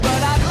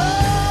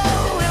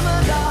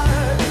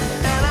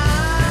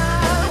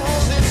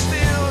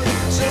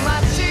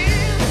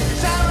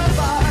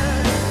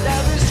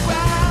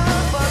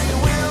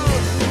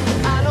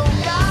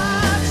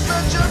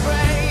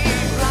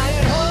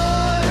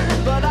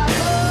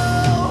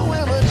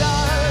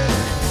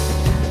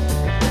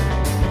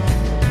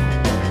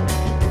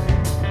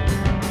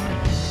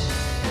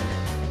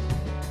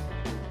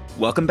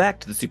Welcome back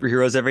to the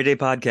Superheroes Everyday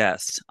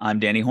Podcast. I'm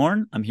Danny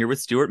Horn. I'm here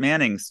with Stuart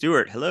Manning.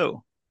 Stuart,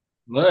 hello.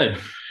 Hello.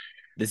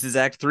 This is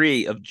Act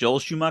 3 of Joel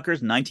Schumacher's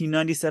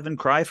 1997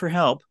 Cry for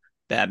Help,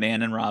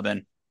 Batman and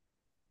Robin.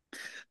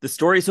 The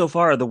story so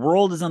far, the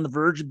world is on the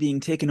verge of being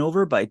taken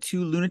over by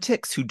two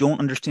lunatics who don't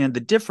understand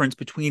the difference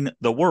between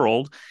the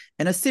world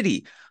and a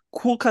city.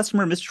 Cool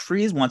customer Mr.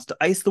 Freeze wants to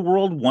ice the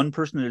world one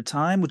person at a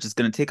time, which is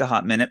going to take a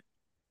hot minute.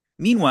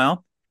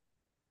 Meanwhile,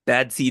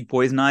 Bad Seed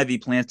Poison Ivy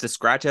plans to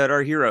scratch out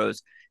our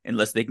heroes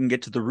unless they can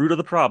get to the root of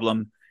the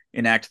problem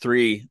in Act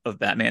 3 of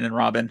Batman and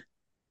Robin.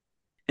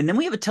 And then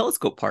we have a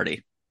telescope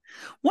party.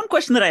 One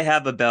question that I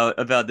have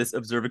about this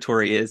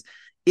observatory is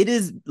it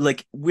is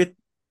like with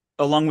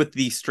along with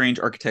the strange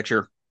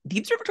architecture, the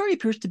observatory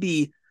appears to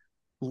be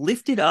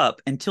lifted up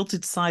and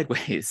tilted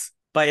sideways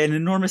by an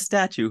enormous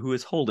statue who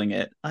is holding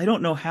it. I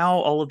don't know how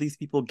all of these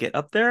people get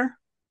up there.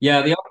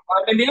 Yeah, the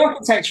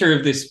architecture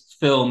of this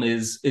film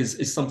is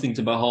something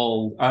to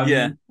behold.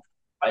 Yeah.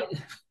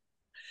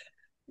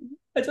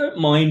 I don't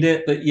mind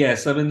it, but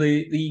yes, I mean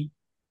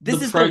This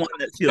the is the process, one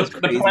that feels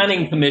the crazy to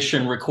planning me.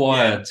 permission Yeah.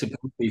 required to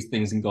build these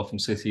things in Gotham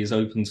City is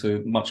open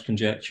to much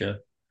conjecture.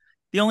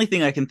 The only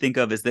thing I can think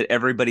of is that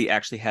everybody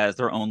actually has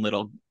their own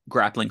little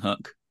grappling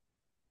hook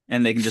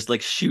and they can just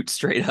like shoot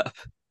straight up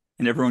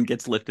and everyone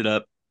gets lifted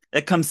up.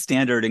 That comes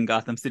standard in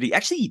Gotham City.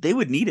 Actually, they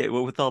would need it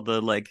with all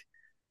the like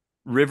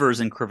rivers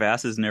and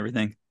crevasses and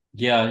everything.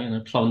 Yeah,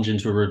 plunge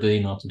into a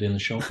ravine after doing the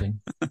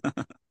shopping.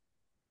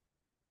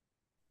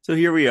 So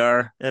here we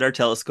are at our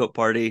telescope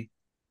party.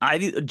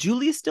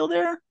 Julie's still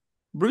there.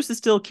 Bruce is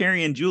still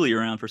carrying Julie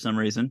around for some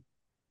reason.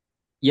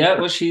 Yeah,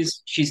 well,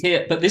 she's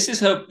here, but this is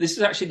her. This is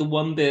actually the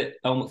one bit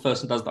Elle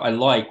McPherson does that I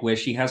like, where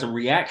she has a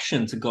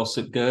reaction to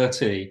Gossip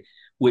Gertie,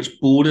 which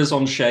borders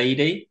on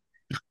shady.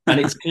 And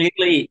it's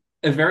clearly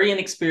a very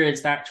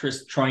inexperienced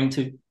actress trying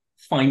to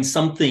find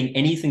something,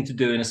 anything to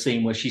do in a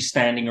scene where she's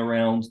standing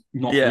around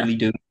not Yeah. really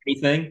doing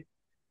anything.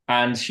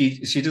 And she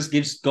just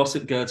gives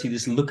Gossip Gertie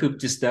this look of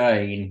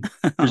disdain,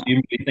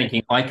 presumably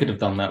thinking I could have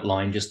done that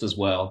line just as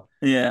well.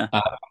 Yeah.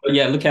 Uh, but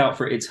yeah, look out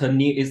for it. It's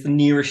the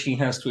nearest she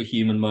has to a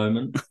human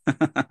moment.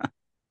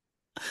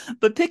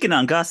 But picking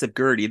on Gossip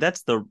Gertie,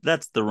 that's the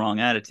wrong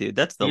attitude.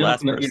 That's the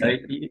last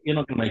person. You're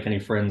not gonna make any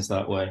friends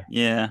that way.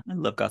 Yeah, I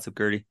love Gossip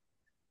Gertie.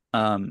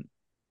 Um,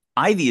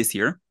 Ivy is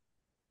here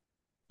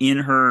in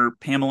her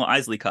Pamela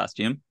Isley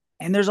costume,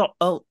 and there's a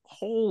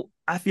whole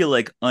I feel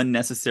like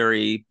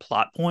unnecessary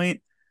plot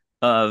point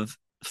of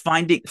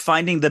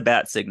finding the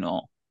bat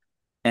signal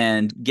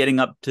and getting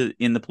up to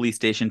in the police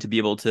station to be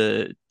able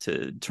to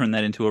turn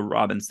that into a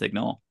Robin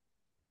signal.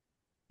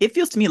 It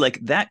feels to me like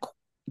that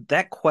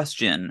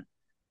question,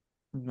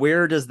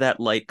 where does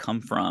that light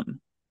come from,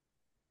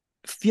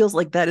 feels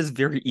like that is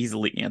very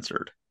easily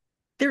answered.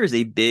 There is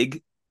a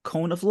big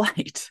cone of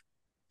light.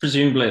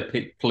 Presumably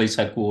at police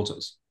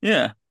headquarters.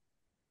 Yeah.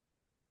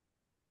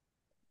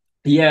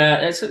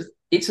 Yeah,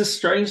 it's a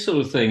strange sort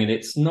of thing, and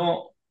it's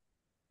not.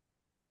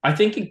 I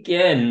think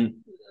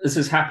again, this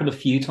has happened a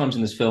few times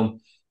in this film.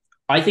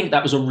 I think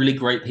that was a really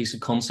great piece of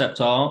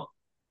concept art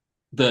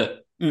that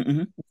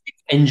Mm-hmm.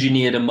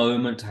 engineered a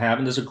moment to have.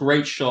 And there's a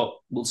great shot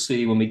we'll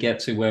see when we get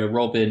to where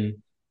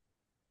Robin,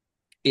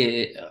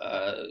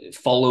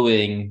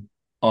 following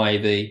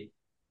Ivy,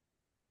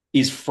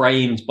 is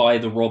framed by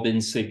the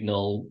Robin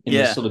signal in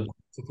this Yeah. sort of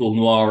beautiful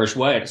noirish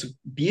way.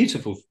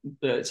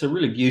 It's a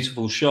really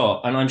beautiful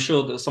shot, and I'm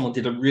sure that someone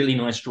did a really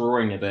nice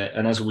drawing of it,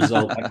 and as a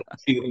result, I got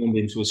shoehorned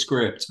into a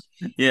script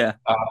Yeah.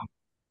 uh,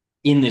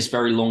 in this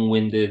very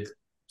long-winded,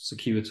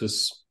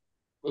 circuitous,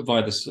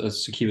 via this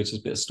circuitous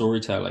bit of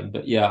storytelling.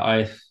 But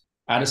yeah,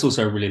 and it's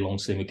also a really long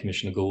scene with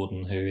Commissioner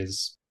Gordon, who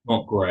is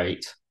not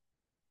great.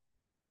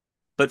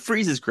 But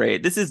Freeze is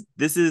great. This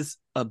is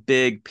a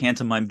big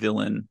pantomime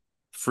villain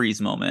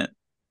Freeze moment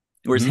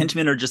where his Mhm.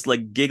 henchmen are just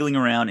like giggling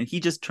around and he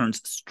just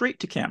turns straight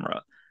to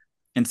camera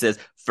and says,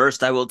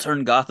 "First, I will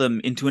turn Gotham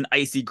into an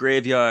icy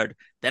graveyard.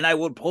 Then I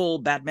will pull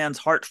Batman's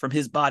heart from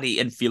his body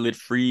and feel it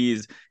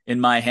freeze in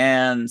my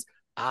hands.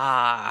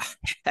 Ah,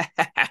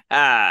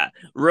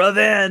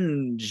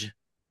 revenge."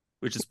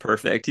 Which is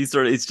perfect.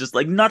 It's just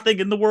like nothing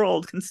in the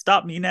world can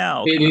stop me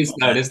now It kind of is, no, it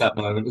moment. is that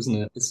moment, isn't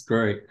it? It's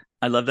great.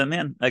 I love that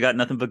man. I got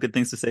nothing but good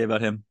things to say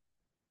about him.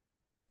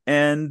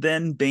 And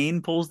then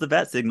Bane pulls the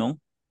bat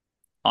signal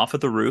off of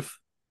the roof.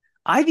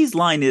 Ivy's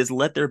line is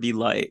 "Let there be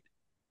light,"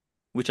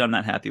 which I'm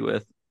not happy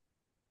with.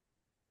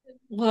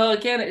 Well,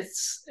 again,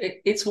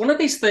 it's one of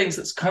these things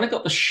that's kind of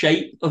got the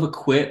shape of a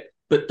quip,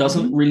 but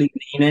doesn't Mm-hmm. really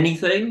mean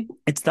anything.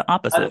 It's the And,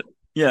 opposite.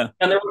 Yeah.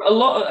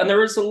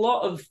 there is a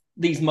lot of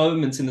these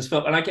moments in this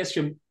film, and I guess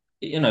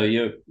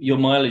your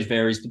mileage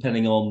varies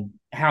depending on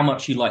how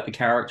much you like the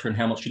character and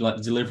how much you like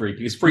the delivery,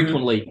 because Mm-hmm.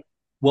 frequently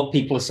what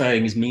people are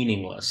saying is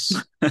meaningless.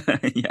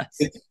 Yes.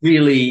 It's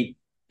really,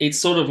 it's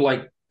sort of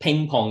like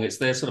ping pong. It's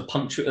their sort of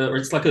punch, or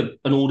it's like an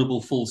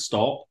audible full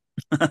stop.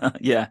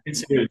 Yeah.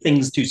 It's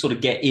things to sort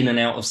of get in and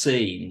out of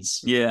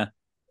scenes. Yeah.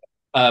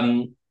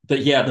 But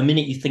yeah, the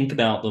minute you think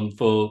about them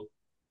for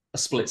a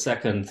split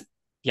second,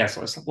 yes,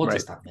 yeah, so what Right.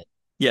 does that mean?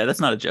 Yeah. That's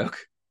not a joke.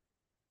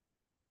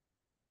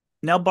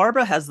 Now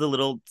Barbara has the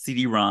little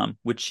CD-ROM,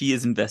 which she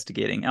is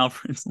investigating.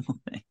 Alfred's little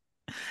thing.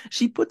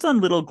 She puts on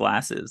little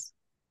glasses,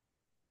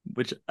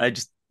 which I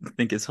just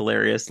think is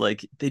hilarious.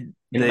 Like In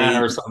a manner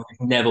they of someone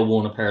who's never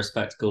worn a pair of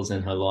spectacles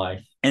in her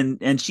life.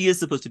 and she is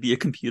supposed to be a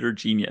computer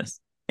genius.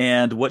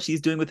 And what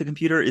she's doing with the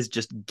computer is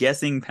just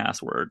guessing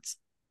passwords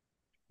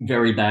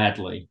Very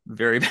badly.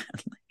 very bad.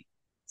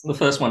 So the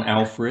first one,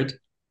 Alfred.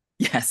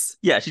 Yes.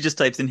 Yeah, she just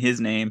types in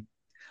his name.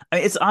 I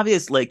mean, it's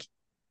obvious, like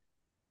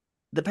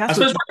the I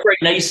password suppose she. we're at a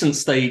very nascent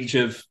stage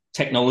of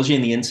technology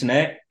and the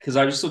internet, because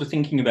I was sort of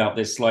thinking about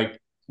this, like,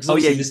 because Oh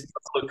yeah, obviously this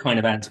does look kind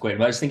of antiquated,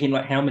 but I was thinking,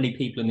 like, how many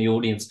people in the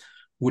audience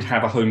would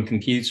have a home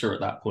computer at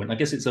that point? I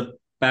guess it's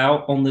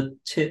about on the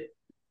tip of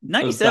that.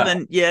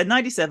 97. Yeah,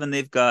 97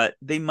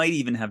 they might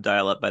even have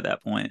dial up by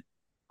that point.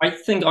 I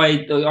think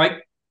I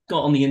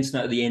got on the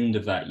internet at the end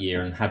of that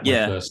year and had my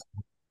Yeah. first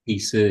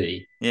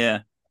PC.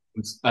 Yeah.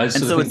 I And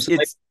sort of so think it's so.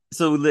 it's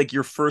so like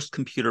your first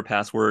computer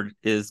password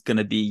is going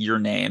to be your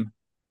name.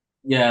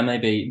 Yeah,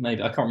 maybe I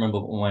can't remember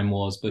what mine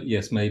was, but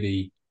yes,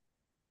 maybe.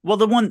 Well,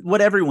 the one what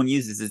everyone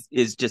uses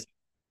is just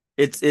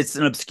it's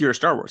an obscure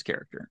Star Wars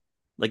character.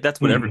 Like that's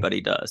what Hmm.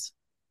 everybody does.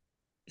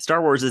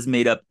 Star Wars is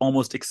made up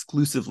almost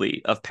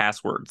exclusively of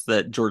passwords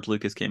that George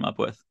Lucas came up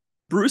with.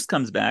 Bruce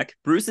comes back.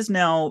 Bruce is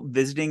now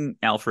visiting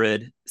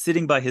Alfred,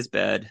 sitting by his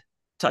bed,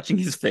 touching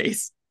his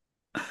face,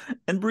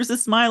 and Bruce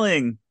is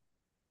smiling.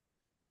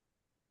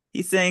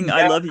 He's saying, Yeah,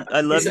 I love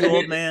it's, you,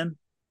 old man."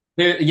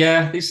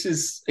 yeah. This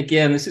is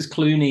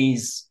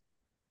Clooney's.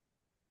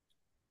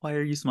 Why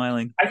are you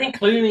smiling? I think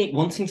Clooney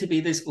wanting to be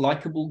this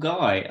likable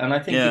guy, and I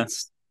think Yeah.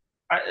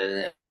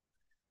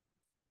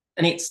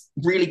 it's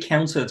really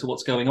counter to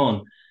what's going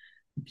on.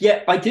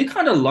 Yeah, I do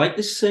kind of like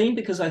this scene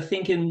because I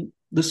think in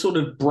the sort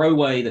of bro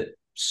way that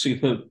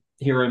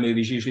superhero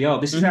movies usually are,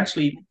 this is Mm-hmm.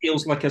 actually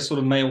feels like a sort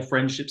of male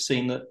friendship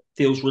scene that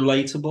feels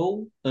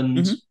relatable and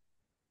Mm-hmm.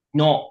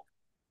 not,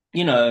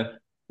 you know,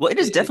 Well, it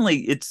is it,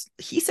 definitely it's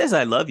he says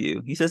I love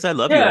you. He says I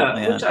love you, old yeah.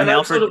 Which man. and And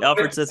I sort of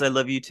Alfred says I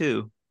love you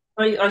too.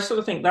 I sort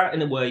of think that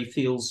in a way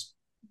feels,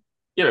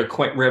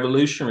 quite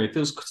revolutionary. It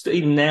feels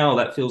even now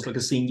that feels like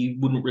a scene you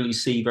wouldn't really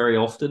see very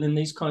often in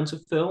these kinds of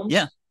Yeah. films.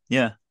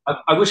 Yeah.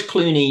 I wish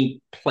Clooney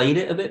played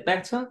it a bit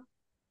better.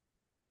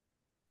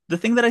 The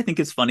thing that I think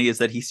is funny is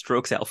that he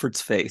strokes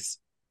Alfred's face,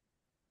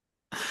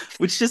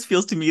 which just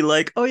feels to me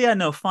like, oh yeah,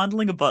 no,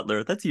 fondling a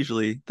butler. That's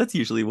usually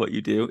what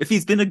you do. If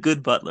he's been a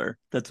good butler,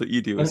 that's what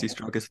you do is you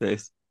stroke his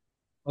face.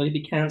 Well, he'd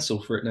be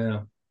cancelled for it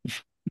now.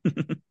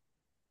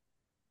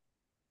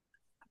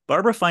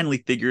 Barbara finally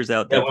figures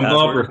out Yeah, that when password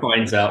Barbara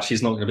finds out,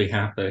 she's not going to be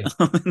happy.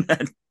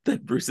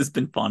 that Bruce has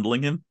been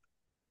fondling him.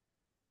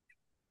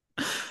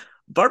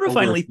 Barbara Over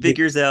a finally kiss.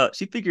 figures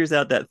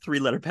out that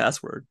three-letter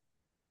password.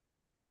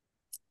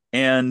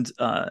 And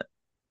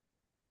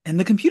and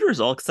the computer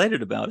is all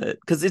excited about it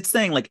because it's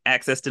saying like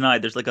access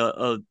denied. There's like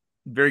a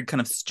very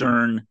kind of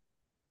stern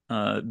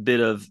bit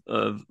of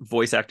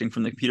voice acting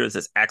from the computer that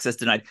says access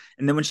denied.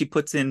 And then when she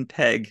puts in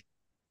Peg,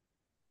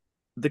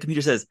 the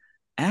computer says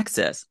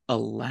access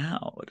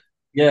allowed.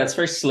 Yeah, it's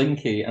very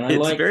slinky, and I It's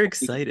like very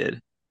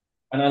excited.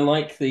 and I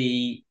like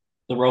the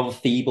rather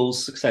feeble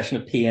succession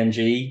of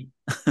PNG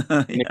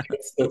Yeah.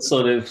 images that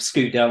sort of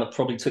scoot down that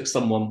probably took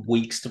someone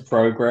weeks to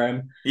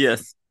program.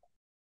 Yes.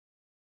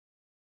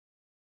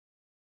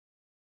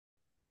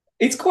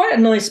 It's quite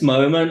a nice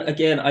moment.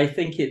 Again, I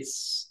think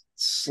it's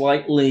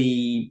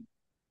slightly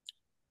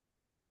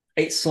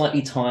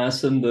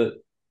tiresome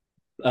that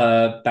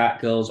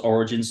Batgirl's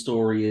origin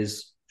story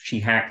is she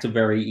hacked a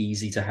very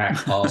easy to hack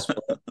password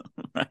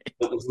Right.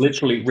 that was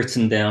literally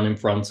written down in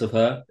front of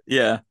her.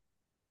 Yeah.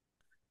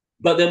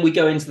 But then we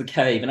go into the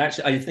cave, and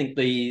actually, I think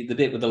the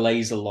bit with the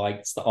laser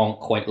lights that aren't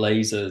quite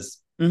lasers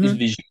is Mm-hmm.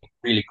 visually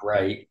really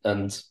great,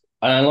 and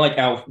I like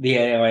the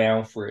AI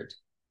Alfred.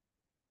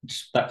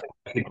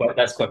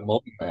 That's quite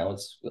modern now.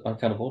 It's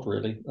kind of odd,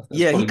 really. That's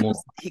Yeah, probably more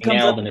he comes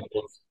now up than it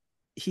was.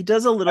 he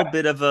does a little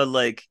bit of a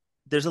like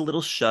there's a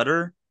little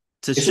shutter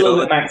to It's a little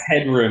show. bit Max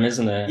Headroom,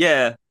 isn't it?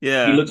 Yeah, He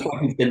yeah. looks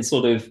like he's been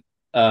sort of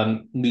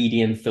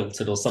medium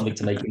filtered or something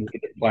to make him look a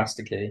bit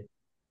plasticky.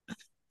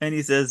 And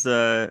he says,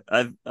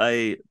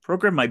 I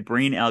programmed my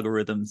brain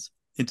algorithms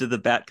into the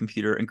Bat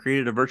computer and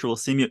created a virtual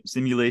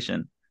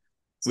simulation,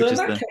 So which in is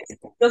that the case,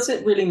 does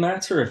it really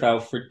matter if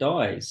Alfred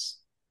dies?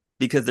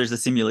 because there's a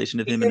simulation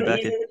of him in the back.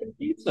 He's in the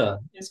computer.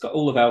 It's got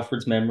all of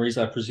Alfred's memories,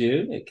 I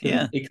presume. It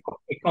Yeah. can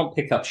it can't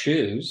pick up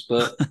shoes,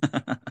 but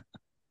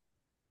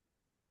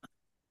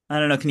I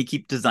don't know. Can he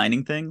keep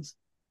designing things?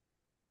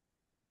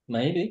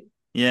 maybe.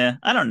 Yeah,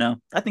 I don't know.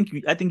 I think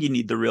you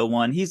need the real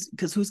one. He's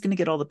because who's going to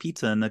get all the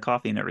pizza and the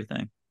coffee and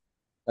everything?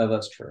 Oh,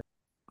 that's true.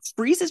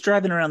 Freeze is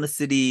driving around the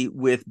city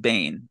with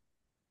Bane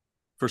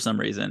for some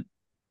reason,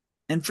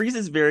 and Freeze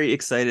is very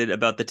excited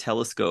about the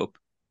telescope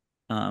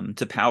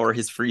to power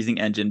his freezing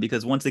engine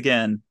because once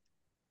again,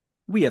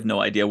 we have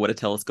no idea what a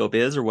telescope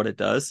is or what it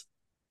does.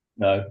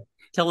 No.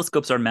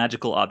 Telescopes are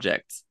magical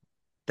objects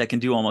that can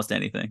do almost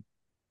anything.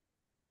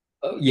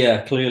 Oh,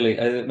 yeah, clearly.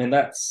 I mean,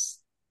 that's.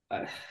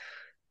 I,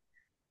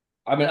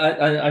 I mean,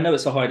 I know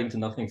it's a hiding to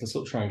nothing to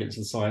sort of try and get into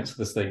the science of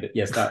this thing, but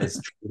yes,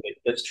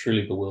 that's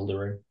truly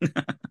bewildering.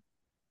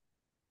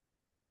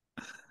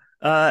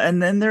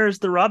 And then there's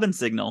the Robin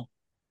signal.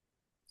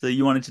 So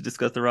you wanted to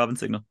discuss the Robin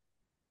signal?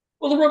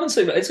 Well, the Robin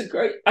signal, I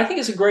think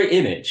it's a great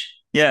image.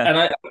 Yeah. And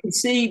I can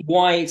see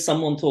why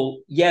someone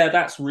thought, yeah,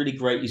 that's really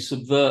great. You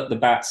subvert the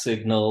bat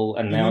signal,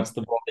 and now Hmm. it's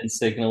the Robin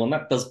signal, and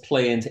that does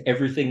play into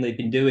everything they've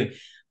been doing.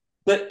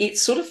 But it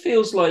sort of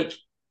feels like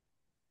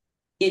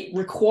it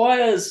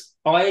requires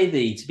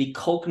Ivy to be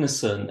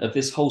cognizant of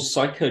this whole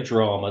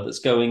psychodrama that's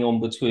going on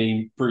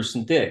between Bruce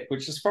and Dick,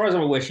 which, as far as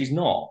I'm aware, she's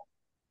not.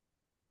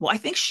 Well, I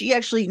think she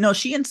actually no,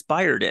 she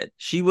inspired it.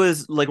 She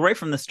was like right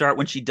from the start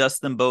when she dusts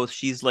them both,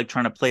 she's like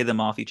trying to play them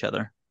off each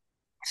other.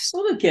 I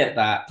sort of get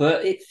that,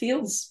 but it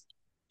feels,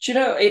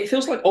 it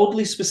feels like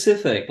oddly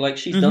specific. Like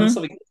she's done Hmm.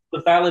 something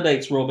that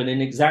validates Robin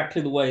in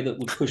exactly the way that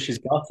would push his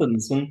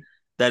buttons. And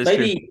That is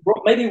true.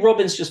 maybe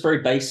Robin's just very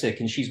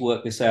basic and she's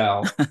worked this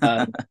out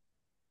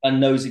and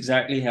knows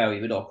exactly how he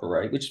would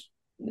operate, which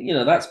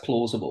that's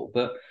plausible.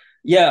 But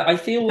yeah, I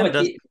feel Kind of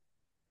like does.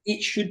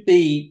 it should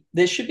be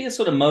there should be a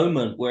sort of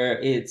moment where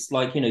it's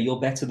like, you're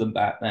better than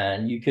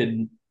Batman.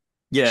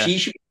 Yeah. She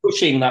should be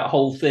pushing that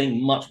whole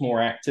thing much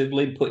more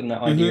actively, putting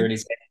that idea Hmm. in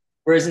his head.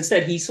 Whereas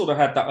instead, he sort of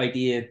had that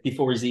idea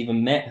before he's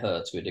even met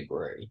her to a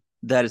degree.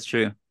 That is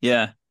true.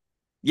 Yeah.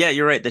 Yeah,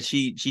 you're right that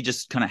she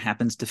just kind of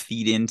happens to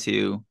feed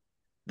into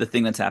the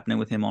thing that's happening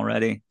with him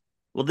already.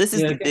 Well, Yeah,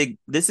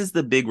 this is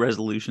the big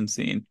resolution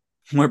scene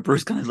where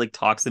Bruce kind of like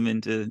talks him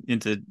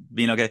into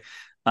being okay.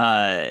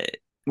 Uh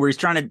where he's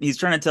trying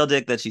to tell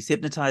Dick that she's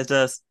hypnotized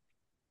us.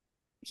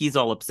 He's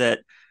all upset.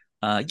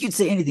 You'd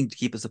say anything to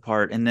keep us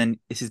apart. And then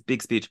it's his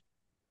big speech.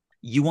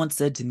 You once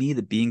said to me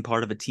that being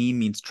part of a team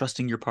means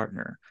trusting your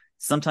partner.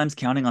 Sometimes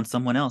counting on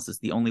someone else is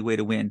the only way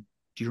to win.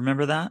 Do you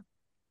remember that?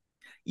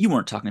 You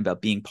weren't talking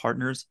about being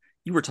partners.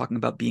 You were talking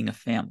about being a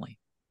family.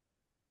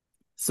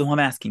 So I'm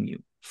asking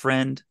you,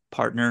 friend,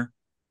 partner,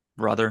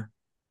 brother,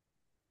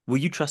 will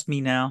you trust me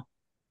now?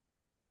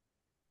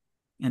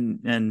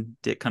 And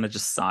Dick kind of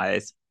just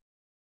sighs.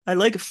 I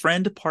like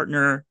friend,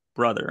 partner,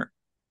 brother.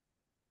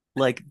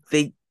 Like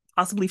they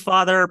possibly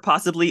father,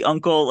 possibly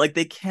uncle. Like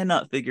they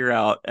cannot figure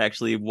out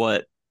actually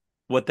what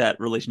that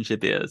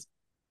relationship is.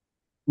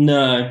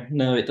 no,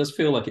 no, it does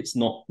feel like it's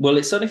not. Well,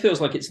 it certainly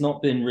feels like it's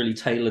not been really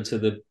tailored to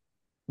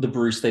the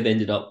Bruce they've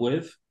ended up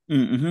with.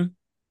 Mm-hmm.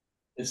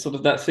 It's sort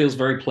of that feels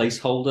very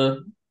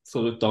placeholder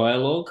sort of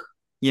dialogue,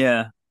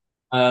 Yeah.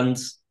 and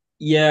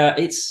yeah,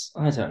 it's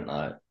I don't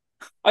know.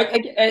 I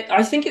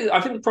think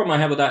the problem I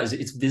have with that is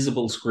it's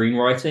visible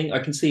screenwriting. I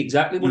can see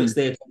exactly what Mm. it's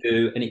there to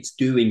do, and it's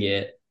doing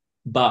it,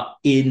 but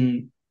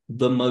in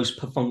the most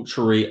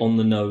perfunctory, on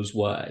the nose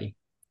way.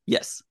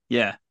 Yes.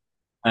 Yeah.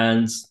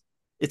 And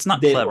It's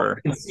not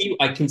therefore, clever.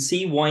 I can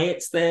see why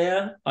it's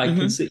there. I can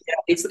Mm-hmm. see, yeah,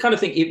 it's the kind of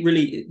thing. It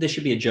really there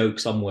should be a joke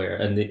somewhere,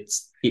 and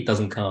it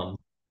doesn't come.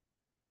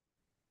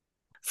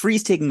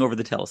 Freeze taking over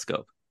the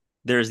telescope.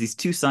 There's these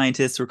two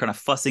scientists who are kind of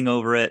fussing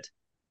over it.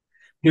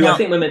 Who I Now,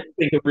 think we're meant to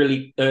think of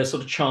really sort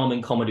of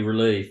charming comedy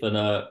relief,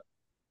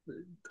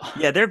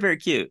 yeah, they're very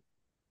cute.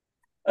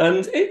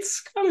 and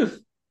it's kind of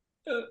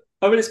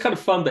I mean, it's kind of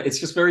fun, but it's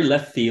just very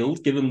left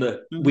field, given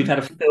that we've Mm-hmm. had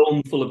a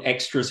film full of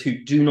extras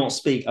who do not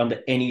speak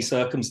under any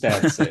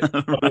circumstances.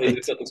 Suddenly we've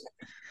Right. got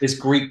this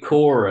Greek Got a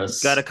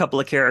chorus. couple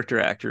of character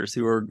actors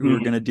who are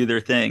Mm. going to do their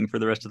thing for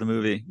the rest of the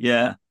movie.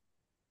 Yeah.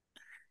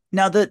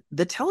 Now the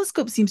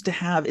telescope seems to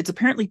have it's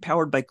apparently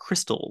powered by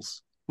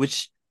crystals,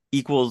 which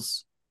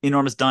equals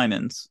enormous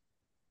diamonds.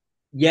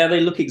 Yeah, they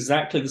look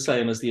exactly the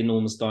same as the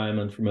enormous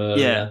diamond from Yeah.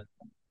 earlier.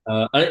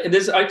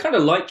 I kind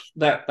of like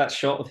that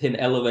shot of him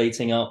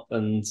elevating up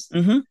and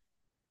Mm-hmm.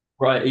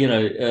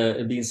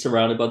 right, being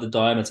surrounded by the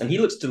diamonds, and he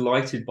looks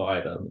delighted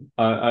by them.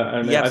 I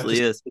He mean, I've absolutely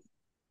just is.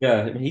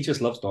 yeah, I mean, he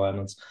just loves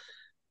diamonds.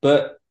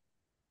 But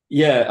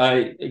yeah,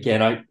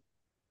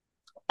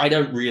 I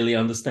don't really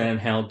understand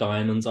how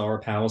diamonds are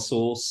a power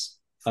source.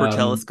 For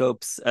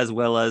telescopes as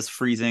well as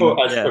freezing. Or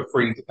Yeah.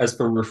 as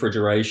for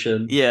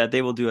refrigeration. Yeah,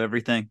 they will do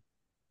everything.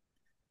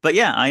 But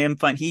yeah, I am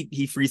fine.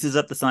 He freezes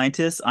up the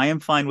scientists. I am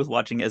fine with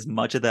watching as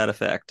much of that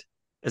effect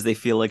as they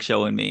feel like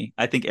showing me.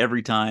 I think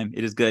every time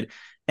it is good.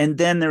 And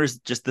then there's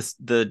just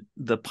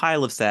the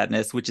pile of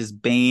sadness, which is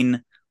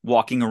Bane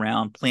walking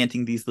around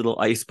planting these little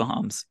ice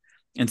bombs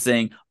and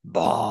saying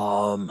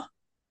bomb,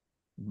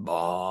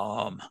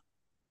 bomb.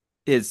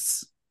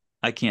 Is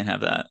I can't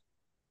have that.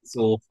 It's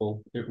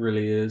awful. It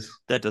really is.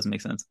 That doesn't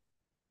make sense.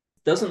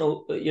 Doesn't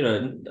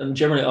and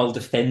generally I'll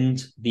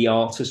defend the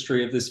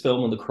artistry of this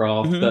film and the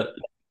craft, Hmm. but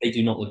they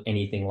do not look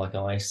anything like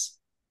ice.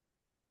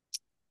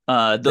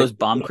 They, Those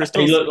bomb they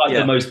crystals. look like the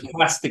Yeah. most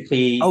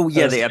plastically Oh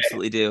yeah, they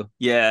absolutely do.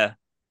 Yeah.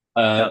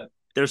 Yep. uh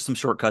There's some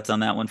shortcuts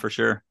on that one for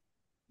sure.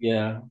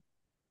 yeah.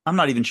 I'm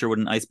not even sure what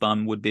an ice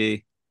bomb would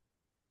be.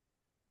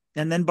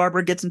 And then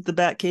Barbara gets into the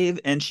Batcave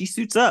and she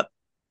suits up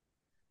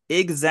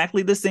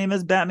exactly the same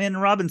as Batman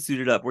and Robin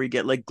suited up, where you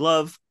get like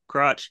glove,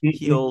 crotch, Mhm.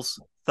 heels,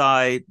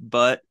 thigh,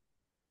 butt,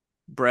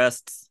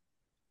 breasts.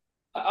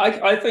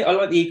 I think I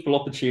like the equal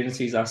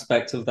opportunities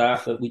aspect of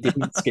that, that we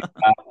didn't skip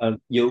that. And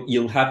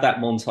you'll have that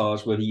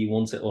montage whether you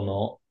want it or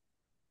not.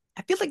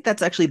 I feel like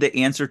that's actually the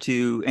answer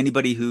to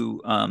anybody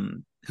who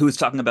is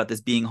talking about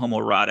this being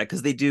homoerotic,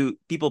 because they do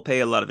people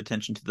pay a lot of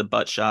attention to the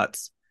butt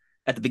shots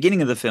at the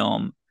beginning of the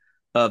film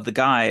of the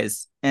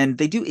guys, and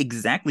they do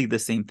exactly the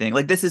same thing.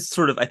 Like this is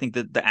sort of, I think,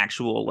 the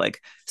actual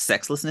like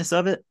sexlessness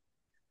of it,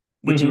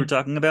 which you were Hmm.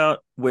 talking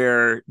about,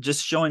 where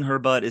just showing her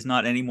butt is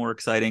not any more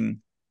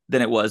exciting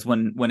than it was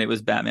when it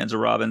was Batman's or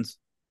Robin's.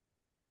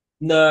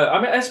 No,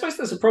 I mean I suppose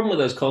there's a problem with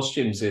those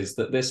costumes is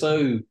that they're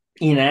so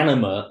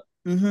inanimate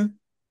Mm-hmm.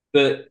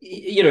 that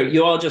you know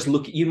you are just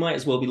looking. You might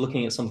as well be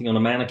looking at something on a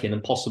mannequin,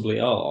 and possibly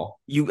are.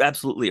 You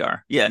absolutely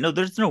are. Yeah, no,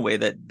 there's no way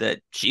that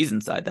she's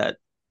inside that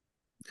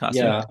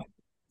costume. Yeah,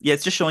 Yeah,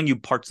 it's just showing you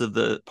parts of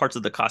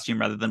the costume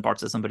rather than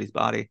parts of somebody's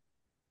body.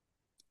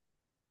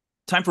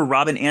 Time for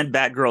Robin and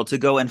Batgirl to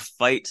go and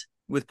fight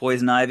with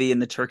Poison Ivy in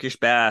the Turkish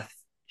bath.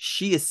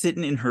 She is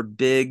sitting in her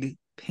big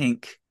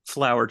pink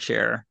flower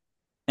chair,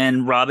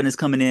 and Robin is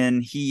coming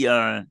in.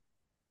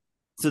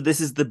 So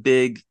this is the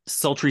big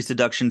sultry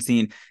seduction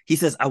scene. He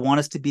says, "I want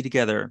us to be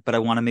together, but I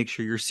want to make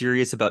sure you're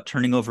serious about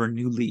turning over a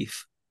new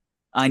leaf.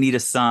 I need a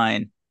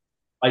sign."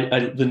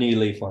 I the new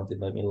Leaf line did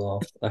make me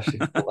laugh. Actually,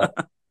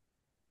 that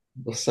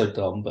was so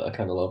dumb, but I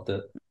kind of loved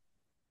it.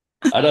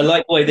 And I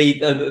like the way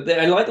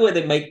I like the way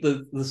they make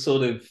the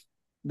sort of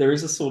there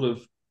is a sort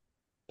of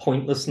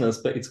pointlessness,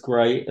 but it's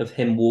great of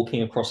him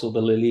walking across all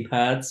the lily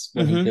pads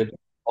when he Mm-hmm. could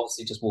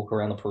obviously just walk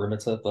around the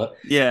perimeter. But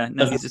Yeah,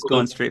 no, as a he's just sort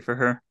going of, straight for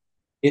her.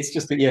 it's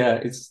just yeah,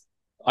 it's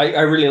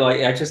I really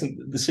like it. I just think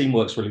the scene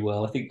works really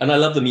well. I think, and I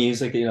love the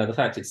music. You know, the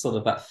fact it's sort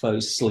of that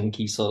faux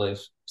slinky sort of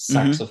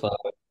Mm-hmm. saxophone.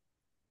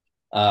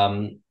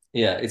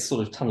 Yeah, it's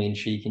sort of tongue in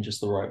cheek in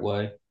just the right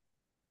way.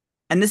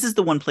 And this is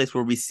the one place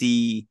where we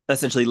see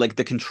essentially like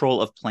the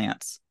control of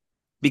plants,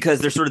 because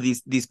there's sort of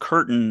these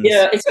curtains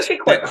Yeah, it's actually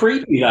that quite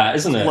creepy, that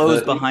isn't it? close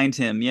That behind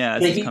him, yeah,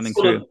 as he's he's coming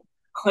sort through. of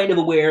kind of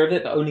aware of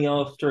it, but only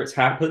after it's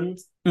happened.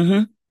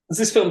 Mm-hmm. 'Cause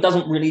this film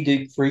doesn't really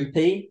do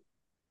creepy,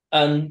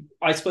 and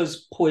I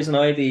suppose Poison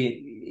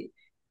Ivy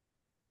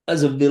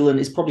as a villain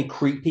is probably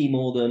creepy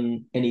more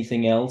than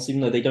anything else,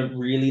 even though they don't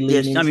really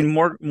Yeah, lean I into mean,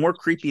 it. more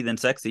creepy than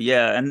sexy,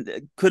 yeah,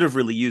 and could have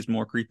really used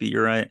more creepy.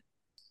 You're right.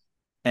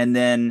 And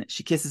then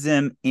she kisses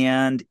him,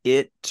 and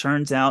it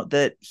turns out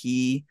that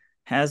he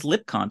has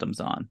lip condoms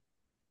on,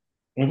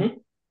 Mhm.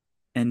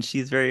 and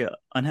she's very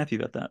unhappy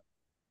about that.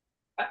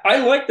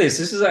 I like this.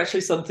 This is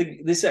actually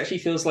something. This actually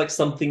feels like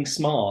something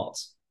smart.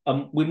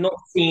 We've not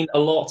seen a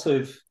lot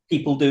of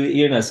people do.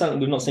 You know, certainly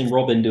we've not seen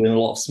Robin doing a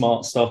lot of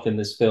smart stuff in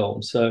this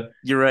film. So,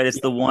 You're right. yeah.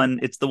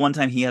 It's the one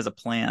time he has a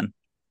plan.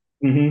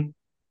 Mhm.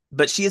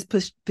 But she is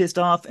pissed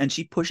off, and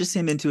she pushes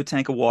him into a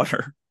tank of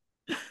water,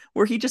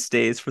 where he just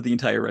stays for the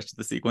entire rest of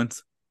the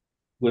sequence.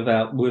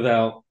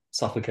 Without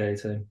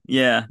suffocating.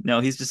 Yeah, no,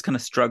 he's just kind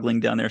of struggling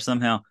down there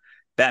somehow.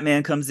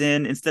 Batman comes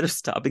in. Instead of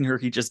stopping her,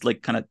 he just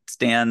like kind of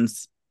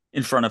stands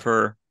in front of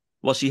her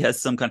while she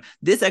has some kind.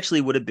 This actually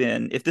would have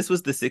been, if this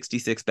was the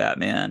 66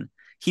 Batman,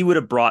 he would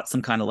have brought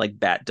some kind of like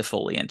bat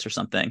defoliant or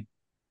something.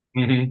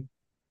 Mhm.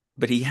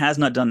 But he has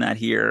not done that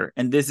here.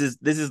 And this is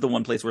the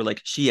one place where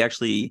like she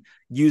actually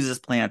uses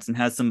plants and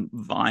has some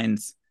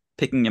vines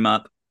picking him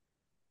up.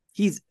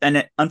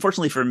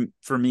 Unfortunately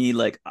for me,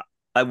 like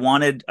I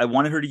wanted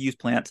her to use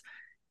plants.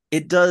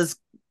 It does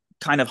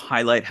kind of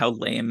highlight how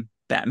lame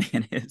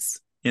Batman is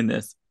in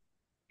this.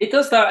 It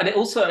does that, and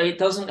it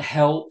doesn't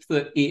help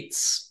that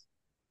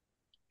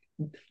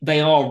they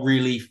are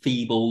really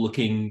feeble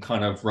looking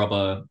kind of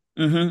rubber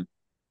Mm-hmm.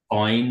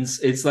 vines.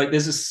 It's like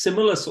there's a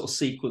similar sort of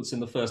sequence in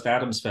the first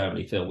Addams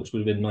Family film, which would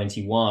have been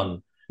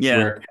 91, Yeah.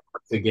 where a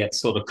character gets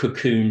sort of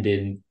cocooned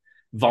in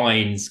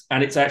vines,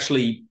 and it's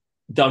actually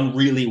done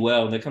really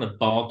well. And they're kind of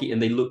barky,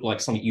 and they look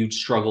like something you'd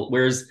struggle.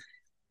 Whereas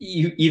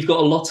you've got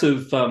a lot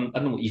of I don't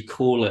know what you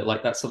call it,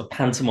 like that sort of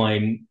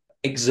pantomime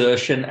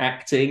exertion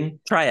acting.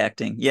 Try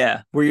acting.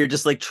 Yeah. Where you're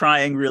just like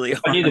trying really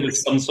I knew there hard.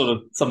 was some sort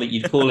of something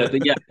you'd call it,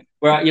 but yeah,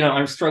 where you know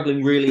I'm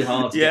struggling really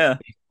hard to get Yeah.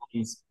 these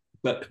ones,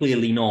 but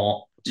clearly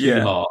not too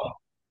Yeah. hard.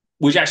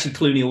 Which actually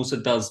Clooney also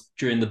does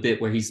during the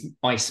bit where he's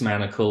ice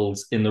manacled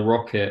in the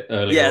rocket Yeah,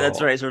 earlier that's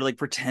on. right. Sort of like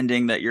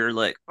pretending that you're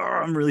like, oh,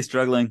 I'm really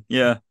struggling.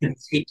 Yeah.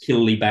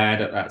 Particularly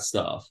bad at that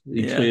stuff.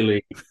 He Yeah.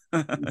 clearly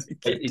You can't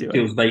it do it.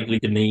 feels vaguely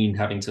demeaned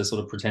having to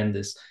sort of pretend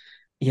this.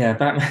 Yeah,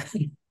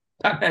 Batman.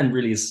 Batman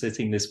really is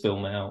sitting this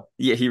film out.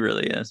 Yeah, he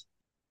really is.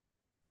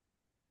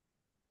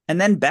 And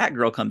then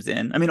Batgirl comes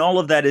in. I mean, all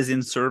of that is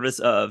in service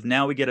of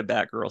now we get a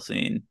Batgirl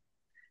scene.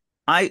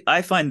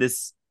 I find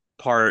this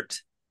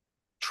part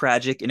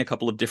tragic in a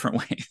couple of different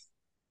ways.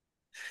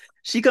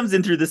 She comes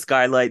in through the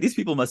skylight. These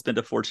people must spend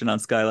a fortune on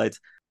skylights.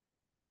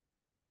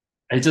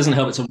 It doesn't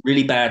help. It's a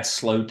really bad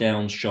slowed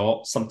down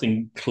shot.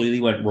 Something clearly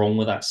went wrong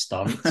with that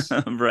stunt.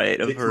 Right,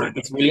 of It's her. like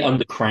it's really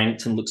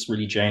undercranked and looks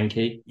really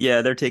janky.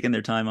 Yeah, they're taking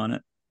their time on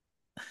it.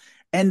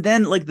 And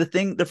then like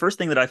the first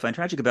thing that I find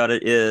tragic about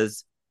it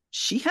is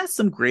she has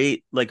some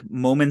great like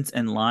moments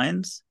and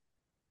lines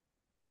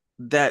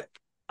that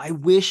I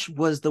wish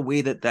was the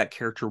way that that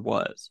character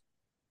was.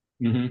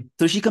 Hmm.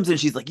 So she comes in,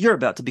 she's like, "You're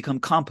about to become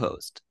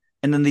compost,"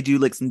 and then they do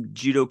like some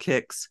judo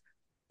kicks,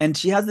 and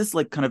she has this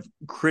like kind of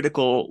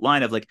critical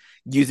line of like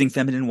using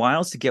feminine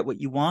wiles to get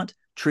what you want,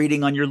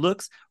 trading on your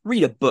looks.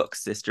 Read a book,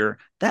 sister.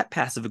 That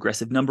passive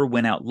aggressive number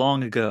went out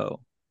long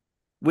ago.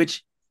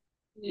 Which,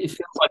 It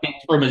feels like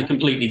it's from a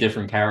completely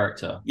different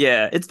character.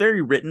 yeah, it's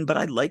very written, but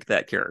I like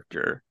that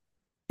character.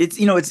 It's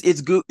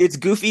it's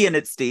goofy and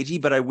it's stagey,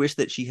 but I wish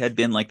that she had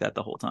been like that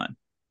the whole time.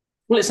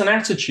 Well, it's an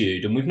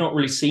attitude, and we've not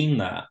really seen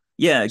that.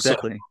 Yeah, So,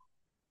 exactly.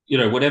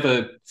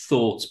 whatever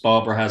thoughts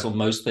Barbara has on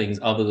most things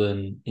other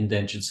than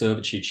indentured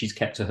servitude, she's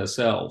kept to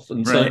herself.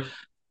 And so, Right.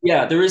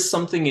 yeah, there is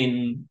something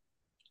in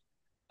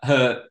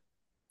her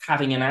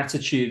having an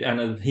attitude and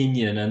an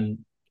opinion and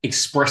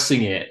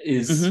expressing it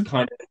is Hmm.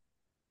 kind of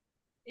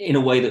in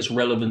a way that's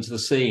relevant to the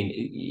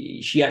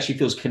scene. She actually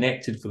feels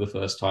connected for the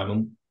first time,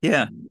 and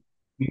Yeah.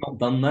 we've not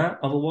done that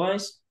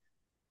otherwise.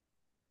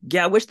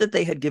 Yeah, I wish that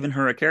they had given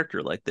her a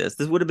character like this.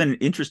 This would have been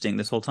interesting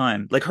this whole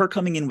time. Like her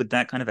coming in with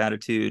that kind of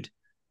attitude,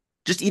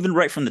 just even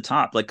right from the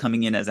top, like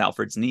coming in as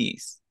Alfred's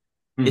niece.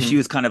 If she Mm-hmm.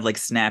 was kind of like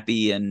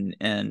snappy and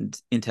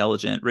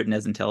intelligent, written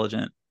as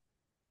intelligent,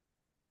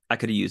 I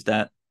could have used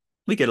that.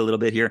 We get a little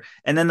bit here.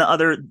 And then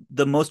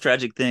the most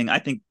tragic thing, I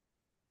think,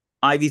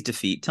 Ivy's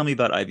defeat. Tell me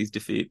about Ivy's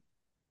defeat.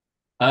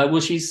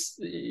 Well, she's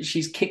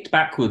kicked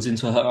backwards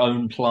into her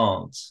own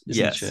plants,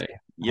 isn't Yes. she?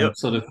 Yep.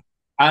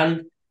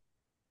 And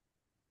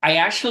I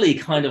actually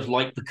kind of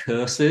like the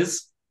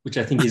curses, which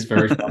I think is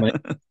very funny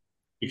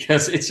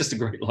because it's just a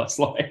great last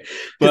line. Because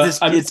But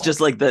it's I'm it's just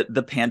like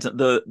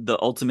the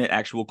ultimate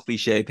actual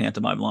cliche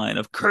pantomime line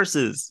of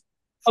curses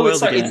Oh, it's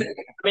foiled like it's. again.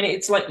 I mean,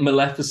 it's like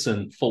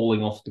Maleficent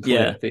falling off the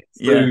Yeah. cliff.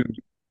 It's Yeah. so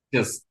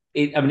just.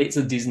 I mean, it's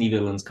a Disney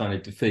villain's kind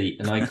of defeat,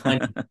 and I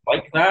kind of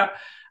like that.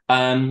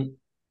 Um,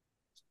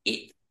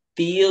 it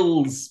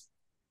feels,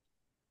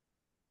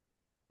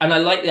 and I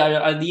like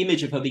the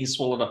image of her being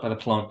swallowed up by the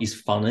plant is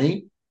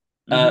funny,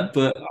 Hmm.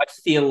 but I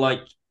feel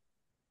like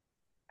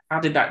how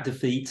did that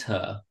defeat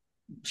her?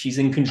 She's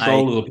in I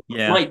control of the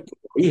yeah. might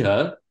be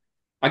her.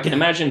 I can Yeah.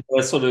 imagine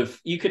her sort of.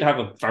 You could have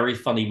a very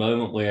funny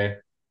moment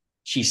where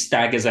she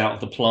staggers out of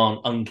the plant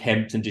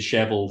unkempt and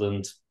disheveled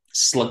and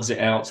slugs it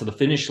out to the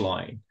finish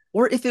line.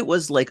 Or if it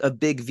was like a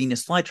big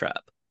Venus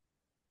flytrap,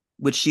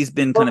 which she's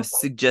been kind of Well,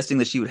 suggesting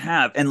that she would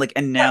have, and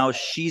now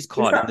she's is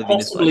caught in that the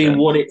Venus possibly flytrap.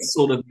 what it's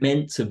sort of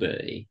meant to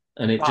be?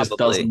 And it just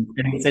Probably. doesn't.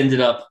 And it's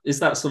ended up. Is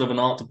that sort of an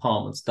art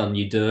department's done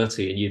you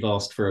dirty, and you've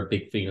asked for a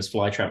big Venus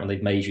flytrap, and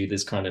they've made you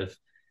this kind of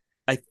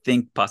I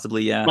think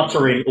possibly, yeah.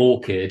 fluttering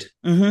orchid,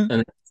 Hmm.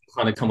 and it's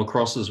kind of come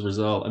across as a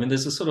result. I mean,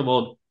 there's a sort of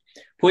odd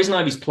poison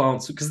ivy's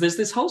plants because there's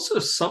this whole sort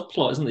of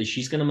subplot, isn't there?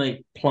 She's going to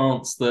make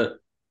plants that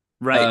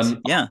Right.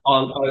 Yeah.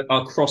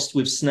 are crossed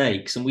with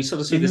snakes, and we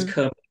sort of see this Hmm.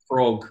 Kermit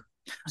Frog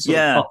sort of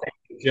Yeah. puppet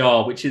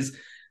jar, which is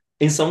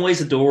in some ways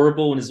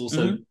adorable and is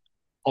also Hmm.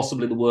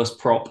 possibly the worst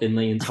prop in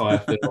the entire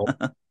film.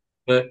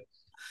 But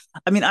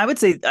I mean, I would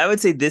say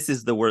this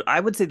is the worst. I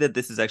would say that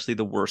this is actually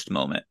the worst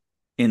moment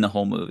in the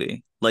whole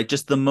movie. Like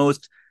just the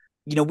most,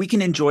 we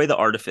can enjoy the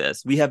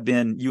artifice. You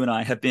and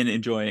I have been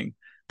enjoying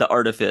the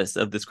artifice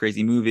of this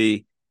crazy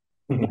movie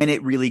when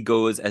it really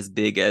goes as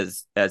big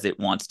as it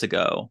wants to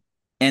go.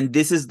 And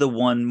this is the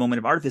one moment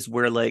of artifice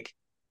where like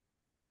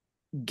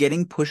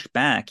getting pushed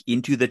back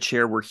into the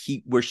chair where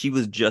she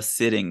was just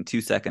sitting 2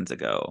 seconds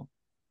ago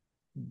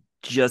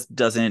just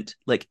doesn't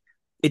like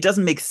it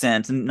doesn't make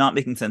sense, and not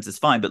making sense is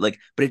fine, but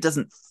it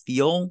doesn't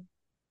feel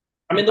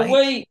I mean, the right.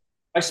 way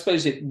I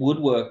suppose it would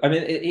work. I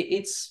mean,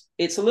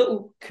 it's a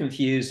little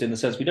confused in the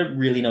sense we don't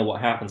really know what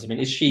happens. I mean,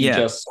 is she Yeah.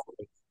 just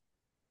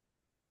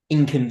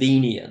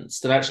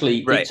inconvenienced? And actually,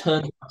 it Right.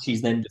 turns out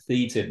she's then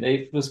defeated. And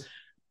it was,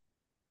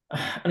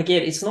 and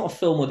again, it's not a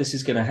film where this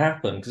is going to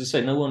happen because I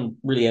say no one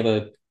really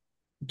ever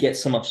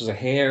gets so much as a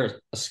hair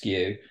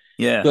askew.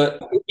 Yeah. But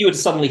if you would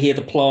suddenly hear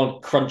the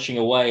plant crunching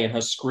away and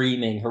her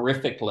screaming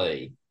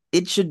horrifically,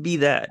 It should be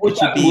that. would It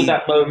should would be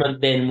that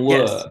moment then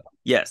yes. work?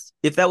 Yes.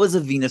 If that was a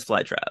Venus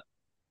flytrap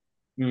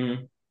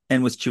Mm,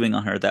 and was chewing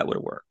on her, that would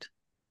have worked.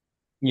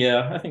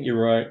 yeah, I think you're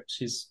right.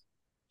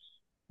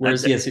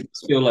 Whereas, That, yes, it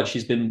feels like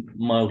she's been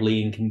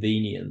mildly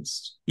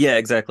inconvenienced. yeah,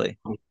 exactly.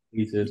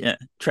 Defeated. Yeah.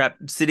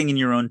 Trapped sitting in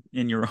your own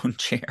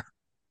chair.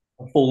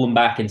 I've fallen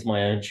back into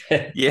my own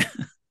chair. Yeah.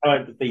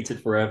 I'm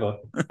defeated forever.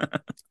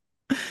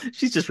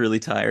 She's just really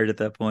tired at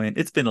that point.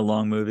 It's been a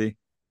long movie.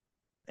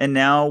 And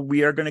now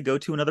we are going to go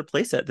to another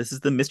playset. This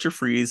is the Mr.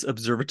 Freeze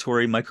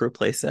Observatory Micro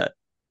Playset,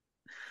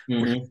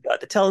 where he's Hmm.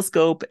 got the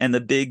telescope and the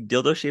big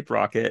dildo shaped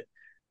rocket,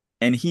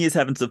 and he is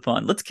having some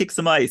fun. Let's kick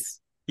some ice,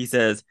 he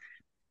says.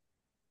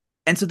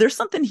 And so there's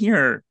something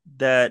here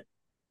that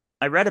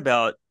I read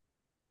about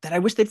that I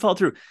wish they'd follow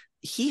through.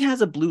 He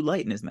has a blue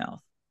light in his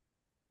mouth.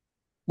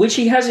 Which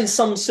he has in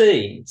some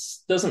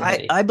scenes, doesn't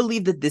he? I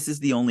believe that this is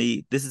the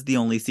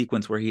only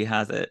sequence where he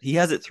has it. He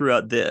has it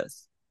throughout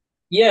this.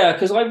 Yeah,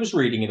 because I was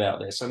reading about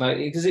this, and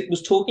because it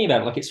was talking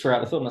about it like it's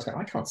throughout the film. I was going,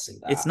 I can't see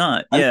It's that.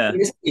 not. And Yeah. in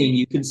this scene,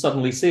 you can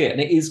suddenly see it, and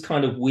it is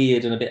kind of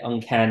weird and a bit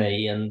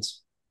uncanny and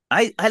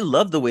I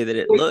love the way that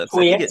it looks. I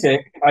think it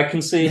poetic. I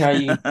can see how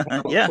you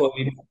yeah.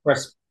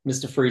 press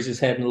Mr. Freeze's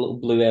head and a little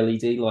blue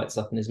LED lights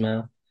up in his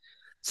mouth.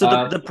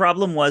 So the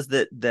problem was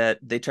that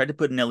they tried to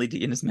put an LED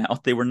in his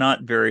mouth. They were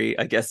not very,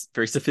 I guess,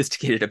 very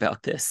sophisticated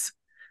about this.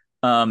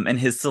 And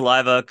his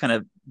saliva kind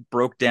of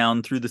broke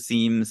down through the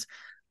seams.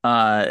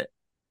 And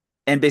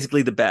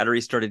basically the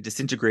battery started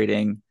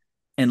disintegrating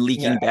and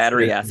Yeah, leaking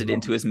battery acid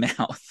into his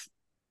mouth.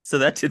 So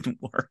that didn't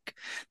work.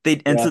 So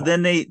yeah.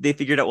 then they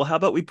figured out, well, how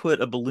about we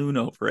put a balloon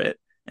over it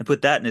and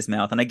put that in his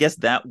mouth? And I guess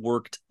that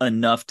worked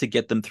enough to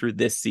get them through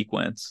this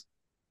sequence.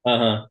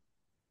 Uh-huh.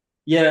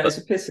 Yeah, But it's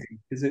a pity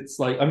because it's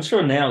like I'm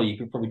sure now you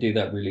could probably do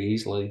that really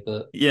easily,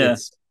 but yeah,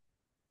 it's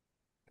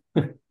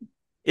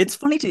it's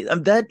funny to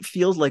that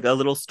feels like a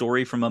little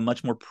story from a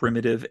much more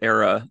primitive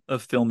era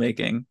of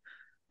filmmaking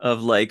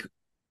of like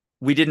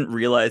we didn't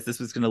realize this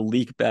was going to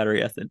leak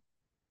battery acid.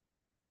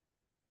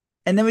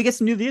 And then we get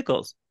some new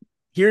vehicles.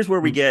 Here's where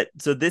we get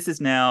so this is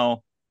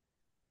now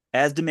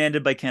as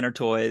demanded by Kenner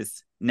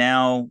Toys.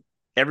 Now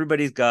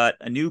everybody's got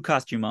a new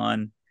costume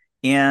on,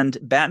 and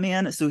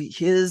Batman. So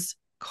his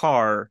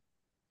car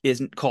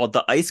is called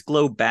the Ice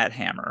Glow Bat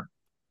Hammer,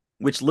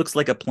 which looks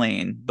like a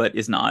plane but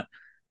is not.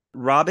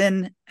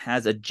 Robin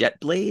has a jet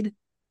blade,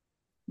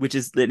 which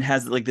is it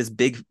has like this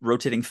big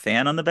rotating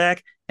fan on the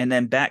back, and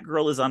then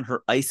Batgirl is on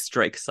her ice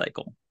strike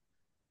cycle,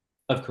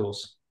 of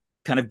course.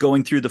 kind of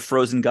going through the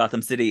frozen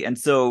Gotham City. And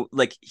so,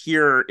 like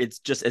here, it's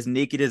just as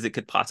naked as it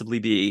could possibly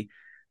be.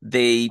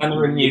 They And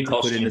they're in new really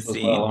put in the costumes as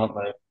well, scene. aren't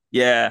they?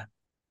 Yeah,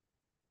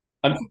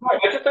 I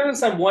just don't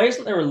understand why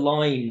isn't there a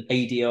line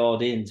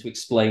ADR'd in to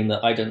explain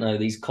that I don't know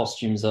these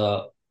costumes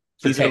are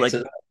these are like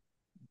protected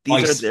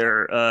these are ice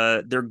their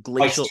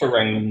ice glacial.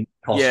 terrain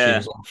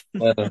Yeah. costumes or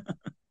whatever.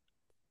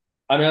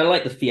 I mean, I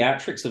like the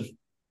theatrics of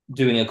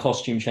doing a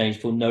costume change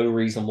for no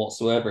reason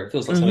whatsoever. It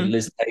feels like something Mm-hmm.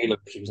 Liz Taylor,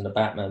 if she was in a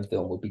Batman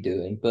film, would be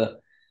doing. But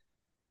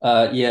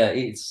yeah,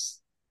 it's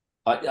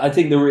I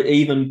think there were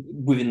even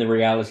within the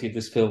reality of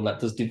this film that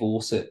does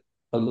divorce it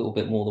a little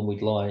bit more than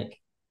we'd like.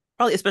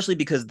 Probably especially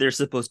because they're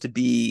supposed to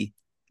be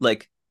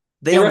like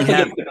they They're only up have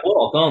against the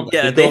clock, aren't they?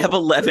 yeah They've they got have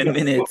 11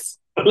 minutes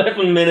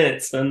 11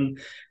 minutes, and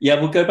yeah,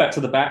 we'll go back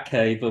to the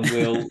Batcave and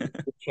we'll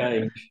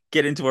change.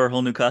 get into our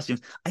whole new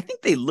costumes. I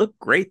think they look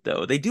great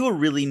though. They do a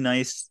really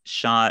nice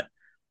shot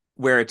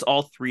where it's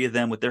all three of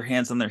them with their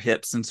hands on their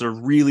hips and sort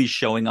of really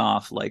showing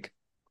off like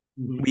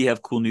Mhm. we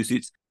have cool new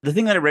suits. The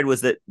thing that I read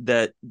was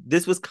that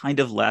this was kind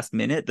of last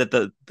minute that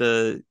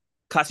the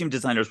costume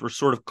designers were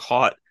sort of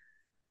caught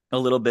a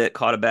little bit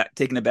caught aback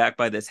taken aback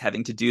by this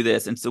having to do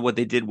this. And so what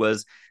they did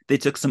was they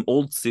took some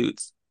old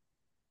suits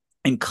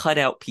and cut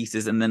out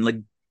pieces and then like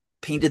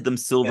painted them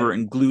Yeah. silver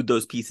and glued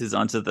those pieces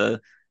onto the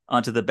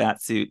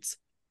bat suits.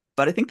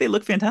 But I think they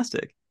look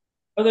fantastic.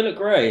 Oh, they look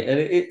great, and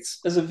it's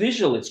as a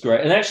visual, it's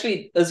great. And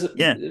actually, as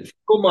Yeah,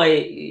 for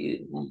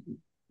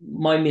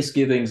my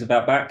misgivings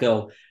about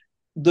Batgirl,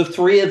 the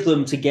three of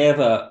them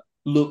together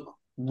look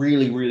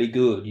really, really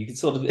good. You can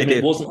sort of, I they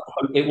mean, do.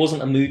 it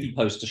wasn't a movie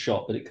poster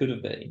shot, but it could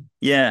have been.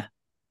 Yeah.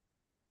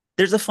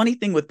 There's a funny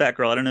thing with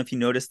Batgirl. I don't know if you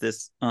noticed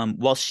this.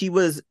 While she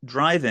was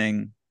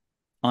driving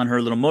on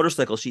her little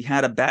motorcycle, she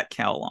had a bat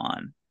cowl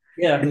on.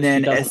 Yeah, And which she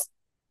then doesn't.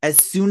 as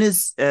soon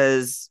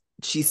as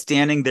she's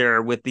standing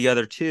there with the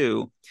other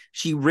two,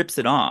 she rips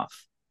it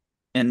off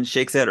and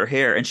shakes out her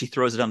hair and she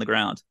throws it on the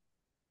ground.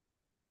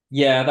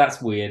 Yeah,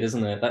 that's weird,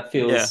 isn't it? That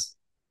Yeah. feels.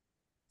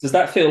 Does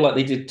that feel like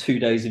they did 2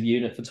 days of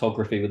unit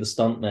photography with the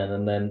stuntmen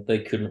and then they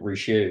couldn't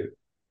reshoot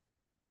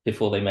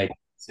before they made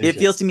the It decision?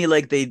 feels to me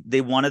like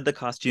they wanted the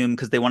costume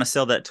because they want to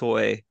sell that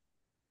toy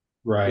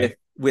Right.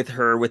 with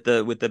her with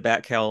the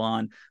bat cowl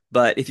on.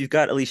 But if you've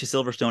got Alicia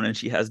Silverstone and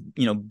she has,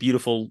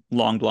 beautiful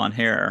long blonde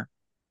hair,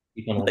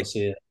 You're gonna want like to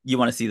see it. you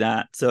want to see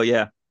that. So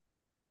yeah.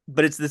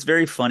 But it's this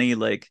very funny,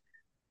 like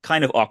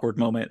kind of awkward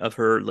moment of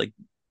her like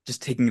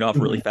just taking it off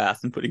really Mhm.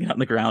 fast and putting it on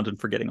the ground and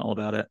forgetting all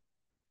about it.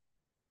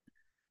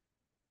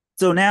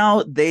 So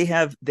now they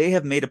have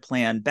made a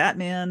plan.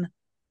 Batman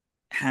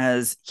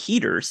has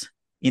heaters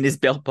in his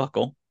belt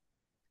buckle,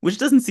 which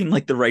doesn't seem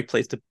like the right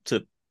place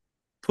to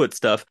put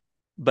stuff.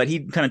 But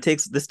he kind of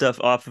takes this stuff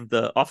off of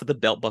the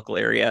belt buckle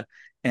area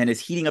and is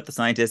heating up the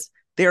scientists.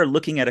 They are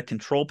looking at a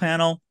control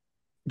panel.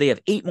 They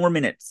have 8 more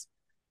minutes,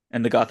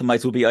 and the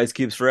Gothamites will be ice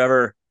cubes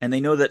forever. And they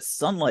know that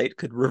sunlight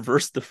could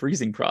reverse the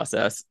freezing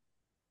process.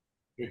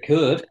 It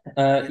could.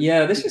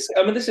 Yeah, this is.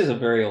 I mean, this is a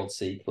very old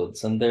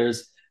sequence, and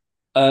there's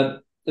uh,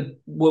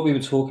 what we were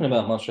talking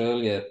about much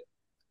earlier.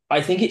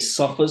 I think it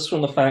suffers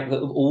from the fact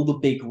that of all the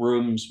big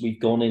rooms we've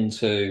gone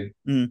into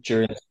Mm,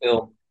 during the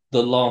film,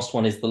 the last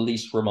one is the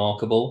least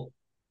remarkable.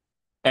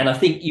 And I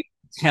think you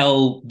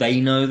tell they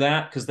know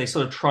that because they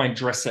sort of try and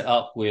dress it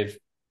up with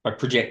by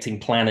projecting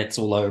planets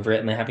all over it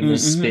and they're having them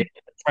spin,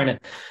 mm-hmm. trying to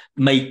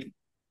make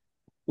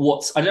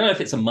what's I don't know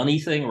if it's a money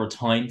thing or a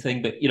time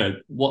thing, but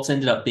what's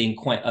ended up being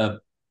quite a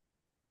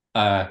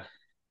uh,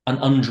 an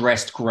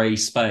undressed grey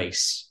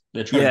space.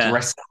 They're trying to Yeah,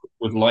 dress it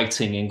with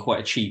lighting in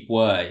quite a cheap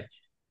way,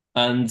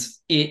 and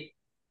I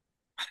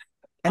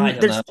and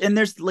don't know.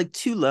 there's like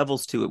two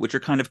levels to it, which are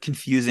kind of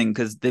confusing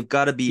because they've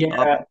got to be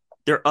up. Yeah,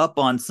 They're up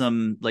on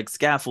some like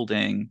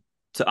scaffolding,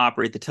 to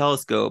operate the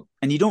telescope,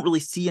 and you don't really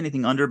see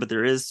anything under, but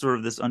there is sort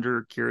of this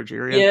undercarriage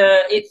area. Yeah,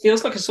 it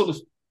feels like a sort of.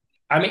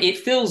 I mean, it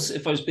feels,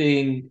 if I was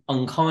being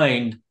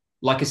unkind,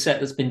 like a set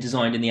that's been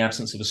designed in the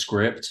absence of a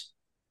script,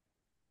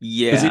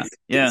 because Yeah,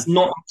 yeah, it's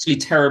not actually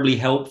terribly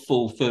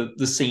helpful for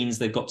the scenes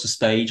they've got to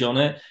stage on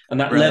it, and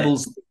that right.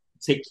 levels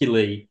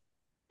particularly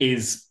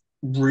is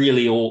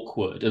really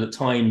awkward and at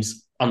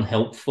times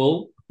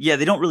unhelpful. Yeah,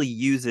 they don't really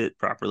use it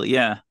properly.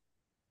 Yeah,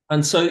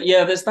 And so,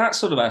 yeah, there's that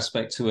sort of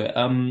aspect to it.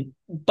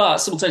 But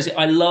simultaneously,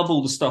 I love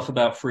all the stuff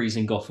about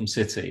freezing Gotham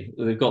City.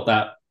 They've got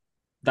that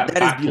that is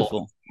backlot,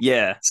 beautiful.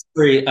 Yeah.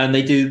 and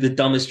they do the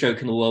dumbest joke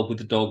in the world with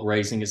the dog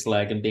raising its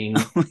leg and being,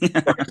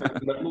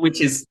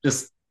 which is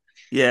just,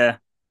 Yeah.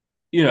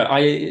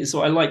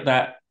 I like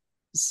that.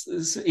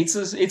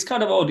 It's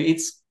kind of odd.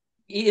 It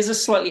is a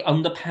slightly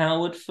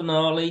underpowered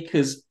finale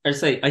because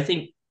I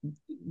think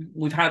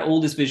we've had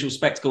all this visual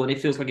spectacle and it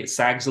feels like it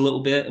sags a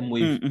little bit, and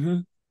Mm-hmm.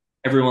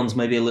 everyone's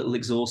maybe a little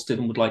exhausted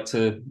and would like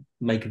to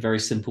make a very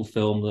simple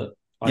film that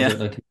I Yeah.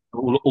 don't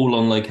know, all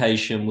on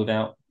location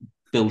without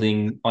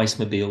building ice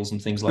mobiles and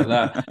things like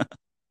that.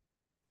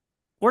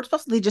 Or it's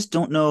possible they just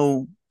don't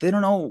know. They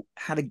don't know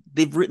how to.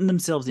 They've written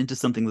themselves into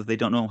something that they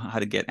don't know how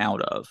to get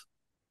out of.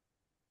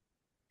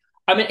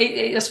 I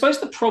mean, I suppose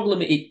the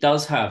problem it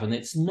does have, and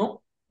it's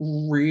not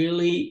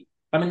really.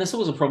 I mean, there's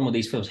always a problem with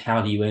these films.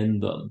 How do you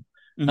end them?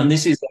 And Hmm.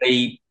 this is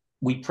a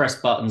we press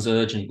buttons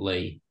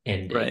urgently Right.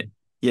 ending,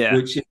 Yeah.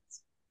 which is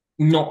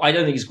not. I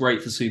don't think it's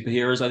great for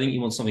superheroes. I think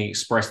you want something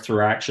expressed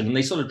through action, and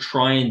they sort of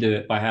try and do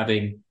it by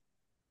having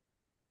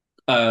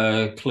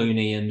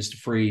Clooney and Mr.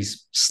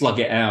 Freeze slug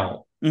it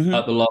out Hmm.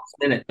 at the last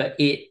minute, but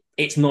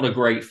it's not a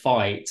great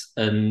fight,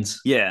 and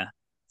Yeah.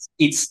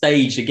 it's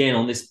staged again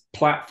on this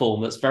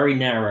platform that's very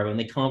narrow, and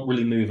they can't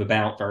really move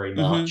about very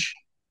Hmm. much,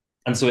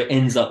 and so it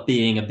ends up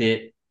being a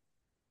bit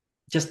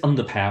just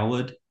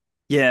underpowered.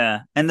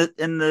 Yeah. And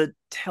the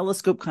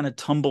telescope kind of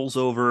tumbles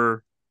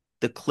over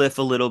the cliff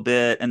a little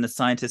bit, and the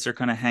scientists are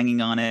kind of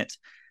hanging on it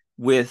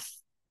with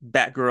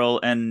Batgirl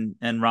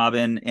and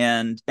Robin,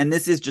 and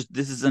this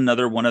is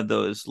another one of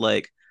those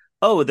like,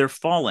 oh, they're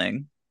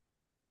falling.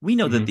 We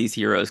know that Mm-hmm. these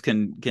heroes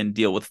can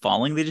deal with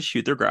falling. They just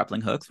shoot their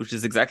grappling hooks, which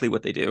is exactly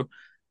what they do.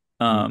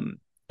 Mm-hmm. Um,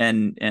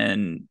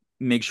 and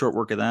make short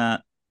work of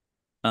that.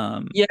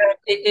 Um, Yeah,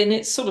 and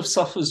it sort of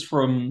suffers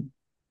from,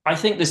 I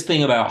think, this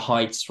thing about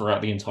heights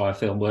throughout the entire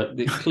film, where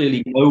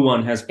clearly no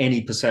one has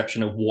any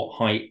perception of what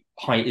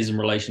height is in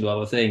relation to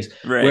other things.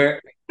 right.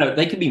 Where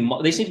they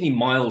seem to be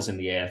miles in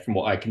the air, from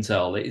what I can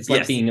tell. It's like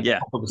Yes. being at the Yeah.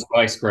 top of a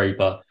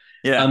skyscraper.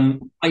 Yeah.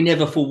 I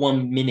never for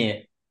 1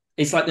 minute.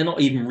 It's like they're not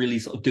even really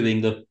sort of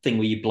doing the thing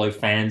where you blow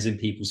fans in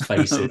people's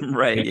faces.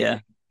 Right. Yeah.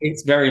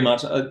 It's very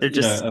much, They're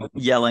just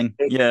yelling.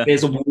 Yeah.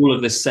 there's a wall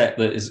of this set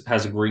that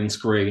has a green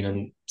screen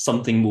and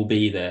something will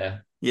be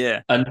there.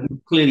 Yeah. And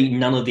clearly,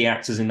 none of the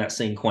actors in that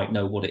scene quite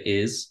know what it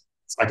is.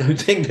 I don't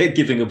think they're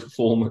giving a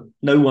performance.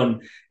 No one,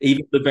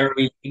 even the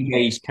very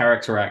engaged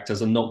character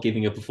actors, are not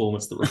giving a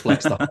performance that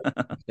reflects the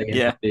whole they end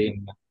Yeah. up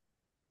being.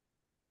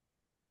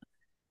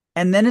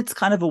 And then it's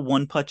kind of a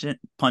one punch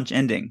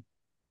ending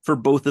for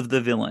both of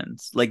the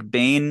villains. Like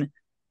Bane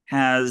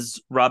has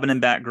Robin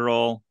and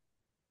Batgirl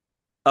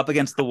up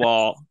against the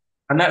wall.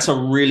 And that's a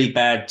really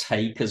bad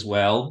take as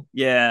well.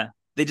 Yeah.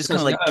 They just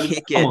kind of Because, like I mean,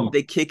 kick come it. on,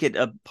 They kick it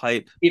a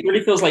pipe. it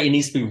really feels like it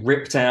needs to be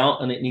ripped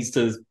out and it needs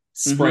to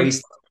spray Hmm.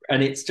 stuff.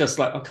 And it's just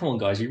like, oh, come on,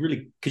 guys, you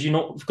really, could you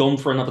not have gone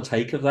for another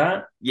take of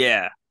that?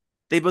 Yeah.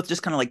 They both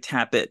just kind of like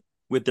tap it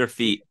with their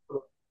feet.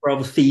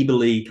 Rather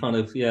feebly, kind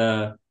of,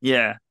 yeah.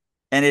 Yeah.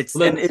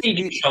 Although And the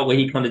CG shot where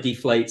he kind of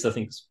deflates, I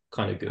think is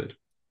kind of good.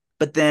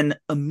 but then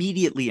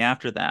immediately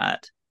after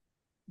that,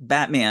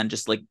 Batman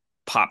just like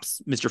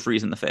pops Mr.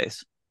 Freeze in the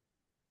face.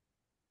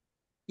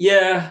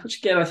 Yeah, which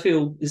again I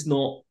feel is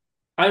not.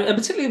 And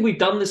particularly we've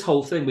done this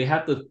whole thing. We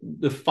had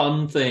the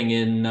fun thing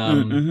in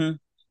Mm-hmm.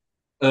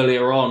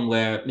 earlier on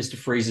where Mister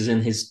Freeze is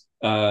in his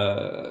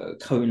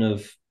cone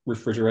of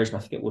refrigeration. I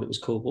forget what it was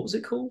called. What was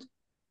it called?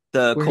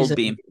 The Where he's cold in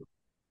beam.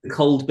 the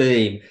cold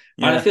beam.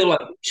 And I Yeah. feel like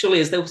surely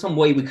is there some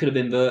way we could have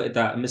inverted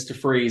that and Mister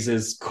Freeze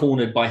is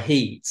cornered by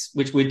heat,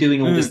 which we're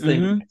doing all this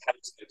thing with Mm-hmm. the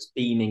telescopes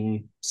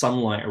beaming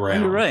sunlight Oh, you're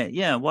around. right.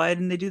 Yeah. Why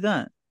didn't they do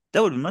that?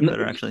 That would have been much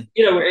better, actually.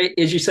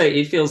 As you say,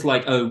 it feels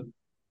like, oh,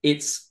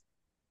 it's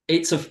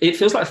it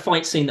feels like a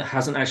fight scene that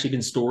hasn't actually been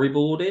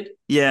storyboarded.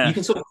 You Yeah.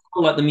 can sort of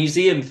feel like the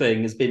museum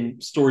thing has been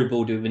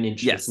storyboarded with an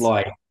inch of its Yes.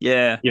 life.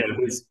 Yeah.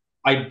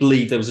 I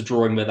believe there was a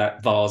drawing where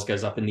that vase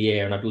goes up in the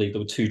air, and I believe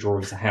there were two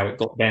drawings of how it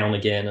got down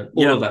again, and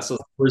all of Yep. that stuff.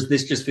 Whereas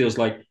this just feels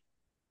like,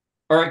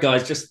 all right,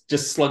 guys,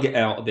 just slug it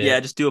out a Yeah.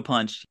 bit. Just do a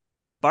punch.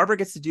 Barbara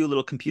gets to do a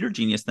little computer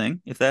genius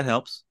thing, if that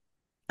helps.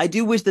 I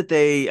do wish that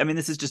they, I mean,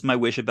 this is just my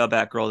wish about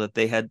Batgirl, that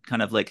they had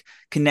kind of like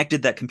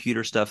connected that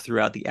computer stuff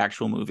throughout the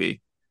actual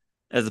movie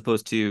as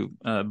opposed to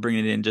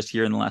bringing it in just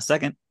here in the last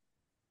second.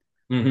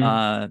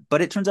 Mm-hmm.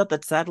 But it turns out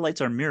that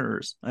satellites are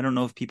mirrors. I don't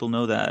know if people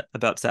know that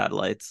about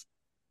satellites.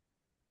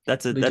 They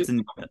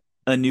do.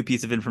 A new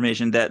piece of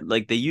information that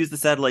like they use the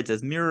satellites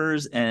as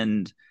mirrors,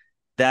 and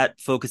that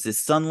focuses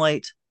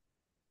sunlight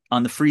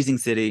on the freezing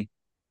city,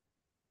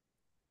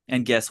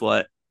 And guess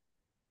what?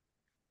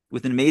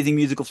 With an amazing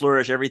musical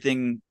flourish,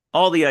 everything,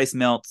 all the ice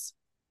melts.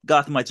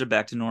 Gothamites are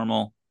back to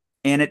normal.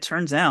 And it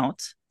turns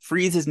out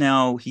Freeze is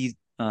now he's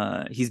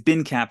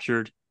been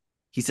captured.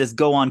 He says,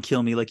 "Go on,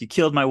 kill me, like you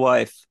killed my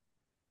wife."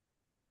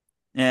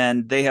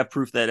 And they have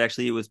proof that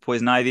actually it was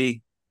Poison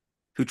Ivy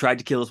who tried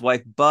to kill his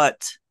wife.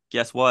 But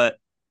guess what?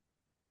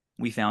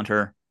 We found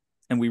her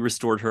and we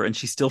restored her, and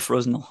she's still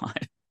frozen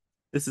alive.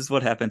 This is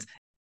what happens.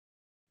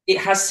 It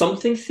has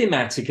something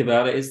thematic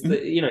about it. Is Mm-hmm.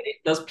 that it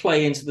does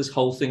play into this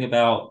whole thing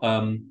about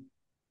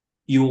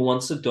you were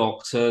once a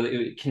doctor.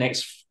 It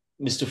connects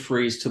Mr.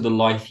 Freeze to the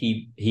life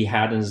he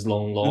had and is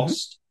long Mm-hmm.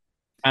 lost.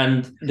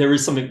 And there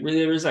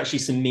is actually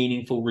some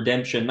meaningful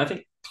redemption. I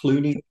think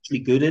Clooney's actually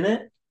good in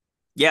it.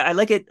 Yeah, I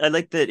like it. I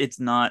like that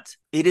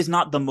it is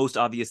not the most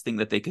obvious thing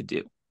that they could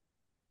do.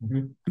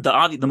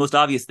 Mm-hmm. The most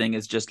obvious thing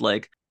is just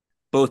like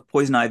both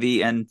Poison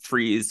Ivy and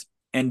Freeze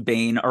and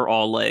Bane are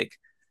all like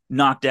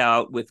knocked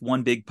out with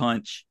one big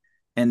punch,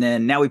 and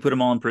then now we put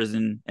them all in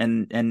prison,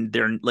 and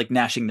they're like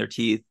gnashing their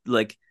teeth.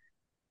 Like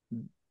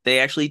they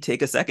actually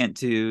take a second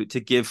to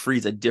give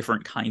Freeze a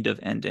different kind of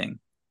ending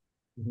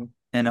Mm-hmm.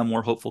 and a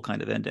more hopeful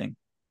kind of ending.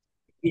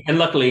 And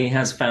luckily, he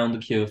has found the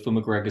cure for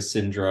McGregor's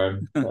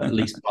syndrome, at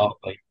least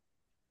partly.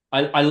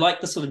 I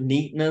like the sort of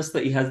neatness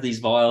that he has these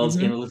vials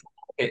Mm-hmm. in a little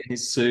pocket in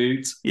his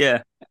suit,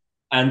 Yeah,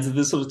 and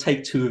the sort of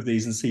take two of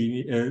these and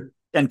see me,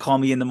 and call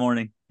me in the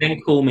morning.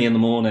 then call me in the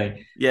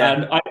morning. Yeah,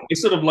 And I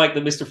sort of like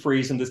that Mr.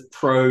 Freeze and this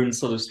prone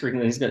sort of string,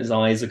 and he's got his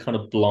eyes are kind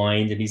of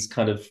blind, and he's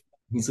sort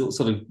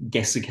of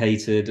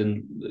desiccated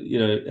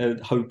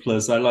and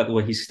hopeless. I like the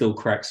way he still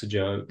cracks a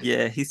joke.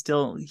 yeah.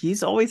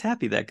 He's always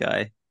happy, that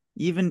guy,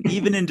 even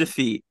in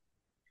defeat.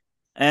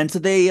 And so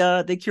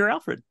they cure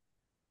Alfred.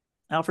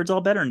 Alfred's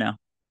all better now.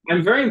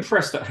 I'm very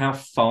impressed at how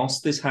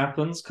fast this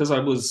happens because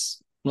I'm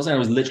not saying I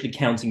was literally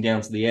counting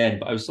down to the end,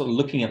 but I was sort of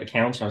looking at the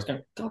counter. I was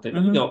going, God, they've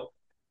only Mm-hmm. got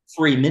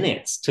 3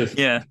 minutes to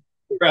Yeah,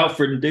 figure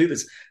Alfred and do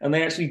this. And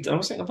they actually, I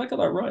was saying, have I got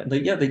that right?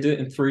 They do it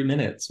in 3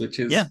 minutes, which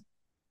yeah. is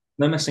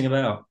no messing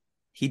about.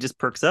 He just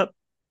perks up.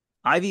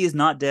 Ivy is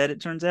not dead,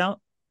 it turns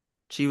out.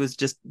 She was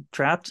just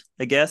trapped,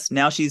 I guess.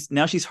 Now she's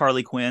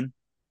Harley Quinn.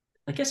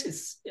 I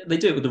guess they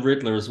do it with the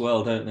Riddler as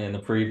well, don't they? In the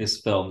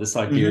previous film, this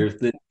Mm-hmm. idea of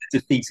the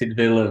defeated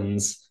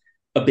villains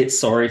a bit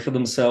sorry for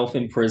themselves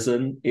in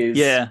prison is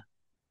Yeah.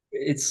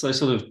 it's so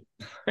sort of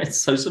it's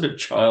so sort of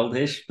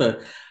childish,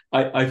 but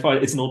I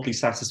find it's an oddly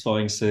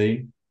satisfying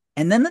scene.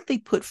 And then that they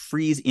put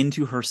Freeze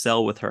into her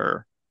cell with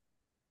her.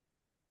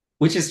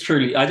 Which is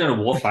truly, I don't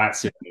know what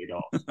that's made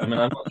of. I mean,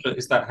 I'm not sure.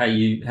 Is that how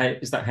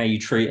you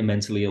treat a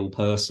mentally ill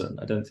person?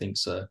 I don't think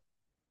so.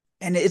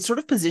 And it sort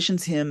of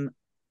positions him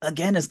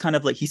again as kind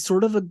of like he's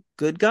sort of a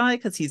good guy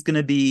because he's going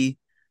to be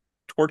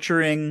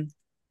torturing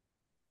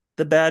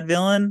the bad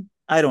villain.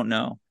 I don't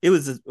know.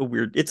 It's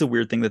a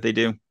weird thing that they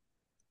do.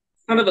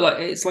 Kind of like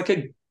it's like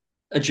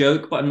a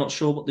joke, but I'm not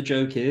sure what the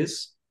joke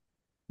is.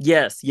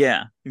 Yes,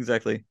 yeah,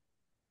 exactly.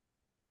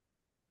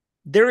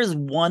 There is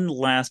one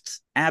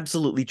last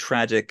absolutely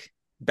tragic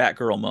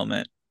Batgirl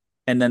moment,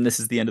 and then this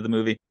is the end of the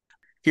movie.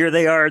 Here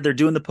they are, they're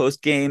doing the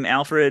post game.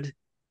 Alfred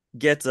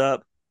gets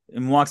up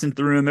and walks into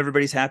the room.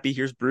 Everybody's happy.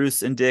 Here's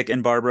Bruce and Dick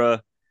and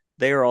Barbara.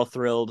 They are all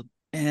thrilled.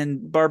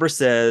 And Barbara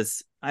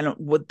says, I don't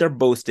what they're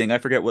boasting. I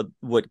forget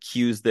what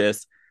cues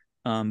this.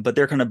 But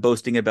they're kind of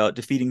boasting about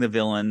defeating the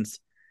villains.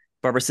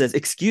 Barbara says,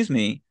 "Excuse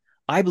me,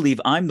 I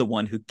believe I'm the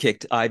one who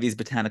kicked Ivy's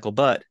botanical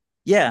butt.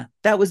 Yeah,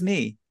 that was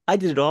me. I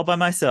did it all by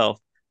myself.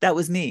 That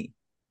was me."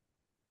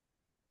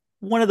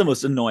 One of the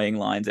most annoying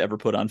lines ever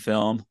put on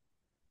film.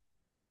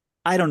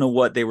 I don't know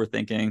what they were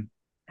thinking.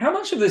 How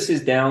much of this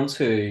is down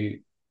to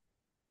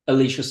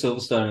Alicia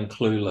Silverstone and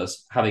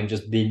Clueless having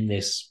just been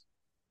this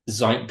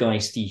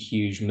zeitgeisty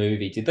huge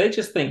movie? Did they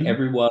just think Mhm.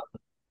 everyone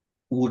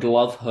would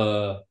love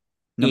her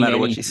No in matter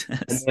what any she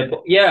and says.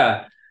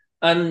 yeah,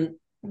 and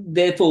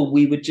therefore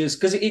we would just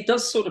because it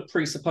does sort of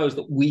presuppose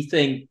that we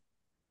think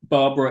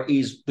Barbara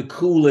is the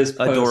coolest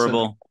person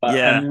Adorable.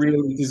 Yeah, and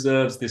really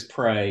deserves this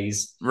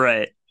praise,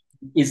 right.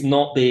 is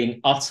not being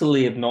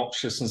utterly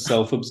obnoxious and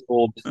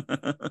self-absorbed.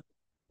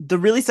 The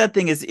really sad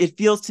thing is it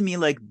feels to me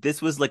like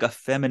this was like a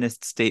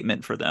feminist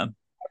statement for them.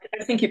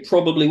 I think it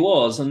probably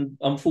was, and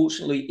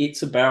unfortunately,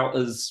 it's about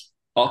as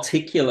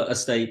articulate a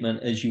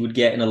statement as you would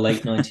get in a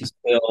late 90s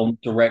film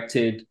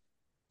directed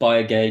by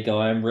a gay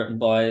guy and written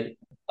by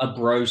a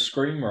bro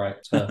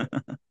screenwriter.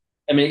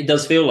 I mean, it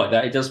does feel like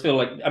that. It does feel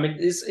like, I mean,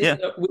 Yeah.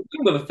 we're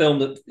dealing with a film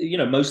that,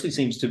 mostly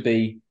seems to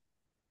be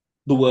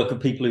the work of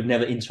people who've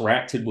never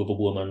interacted with a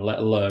woman, let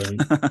alone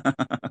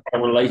a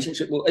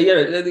relationship. Well,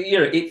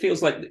 it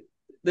feels like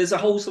there's a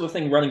whole sort of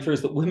thing running through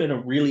us that women are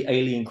really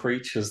alien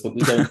creatures that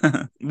we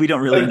don't, We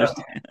don't really don't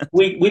understand.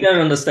 we don't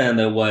understand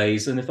their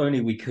ways, and if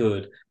only we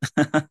could.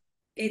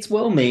 It's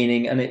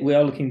well-meaning, and we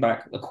are looking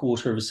back a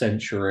quarter of a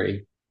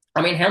century.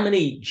 I mean, how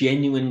many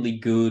genuinely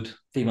good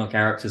female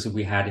characters have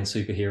we had in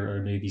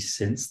superhero movies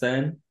since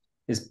then?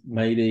 Is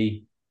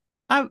maybe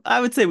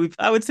I would say we've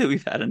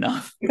had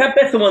enough. we've had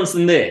better ones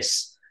than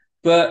this,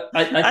 but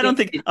I I don't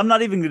think think I'm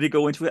not even going to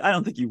go into it. I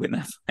don't think you win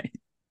that fight.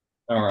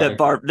 All right,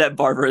 okay. That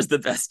Barbara is the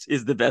best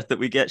that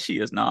we get. She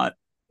is not.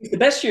 It's the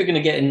best you're going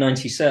to get in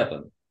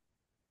 '97.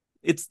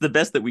 It's the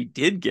best that we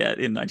did get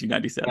in Yeah.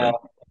 1997.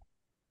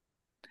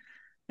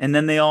 And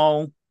then they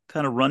all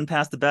kind of run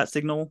past the bat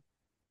signal,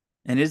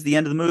 and it is the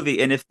end of the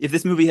movie. And if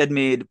this movie had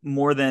made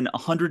more than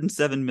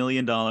 $107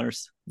 million,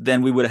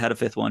 then we would have had a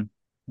fifth one.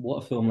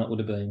 What a film that would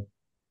have been.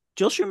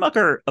 Joel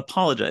Schumacher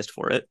apologized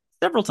for it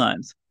several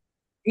times.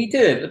 He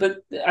did, but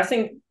I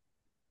think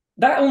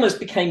that almost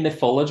became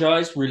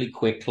mythologized really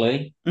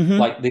quickly. Mm-hmm.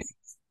 Like this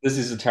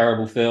is a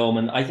terrible film,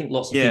 and I think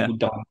lots of Yeah. people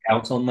died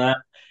out on that.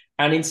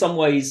 And in some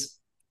ways,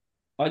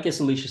 I guess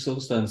Alicia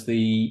Silverstone's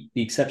the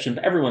exception,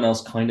 but everyone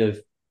else kind of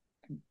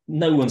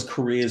no one's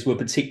careers were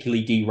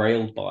particularly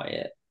derailed by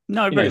it.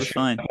 No, You know, everybody was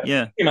fine.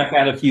 Yeah. Schumacher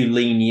had a few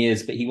lean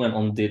years, but he went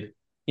on and did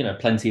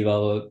plenty of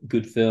other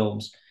good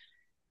films.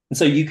 And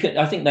so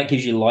I think that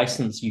gives you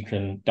license. You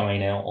can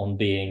dine out on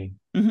being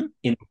Mm-hmm.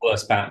 in the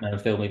worst Batman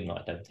film, even though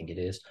I don't think it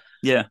is.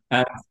 Yeah.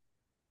 And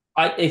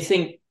I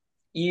think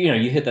you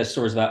hear those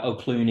stories about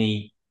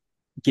Clooney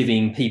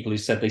giving people who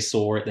said they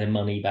saw it their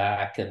money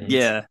back, and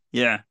Yeah.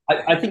 Yeah.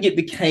 I think it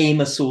became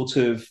a sort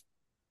of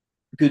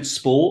good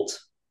sport,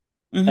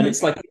 and Mm-hmm.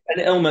 it's like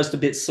and almost a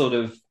bit sort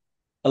of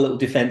a little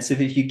defensive.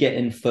 If you get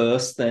in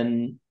first,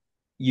 then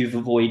you've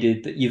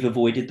avoided the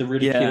Yeah.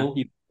 ridicule,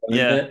 you've earned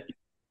Yeah.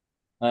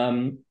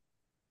 it.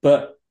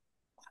 But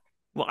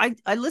Well,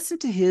 I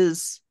listened to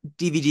his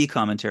DVD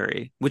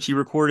commentary, which he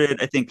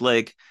recorded, I think,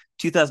 like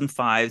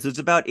 2005. So it's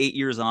about 8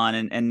 years on,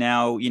 and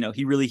now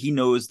he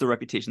knows the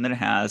reputation that it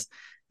has,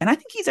 and I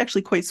think he's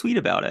actually quite sweet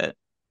about it.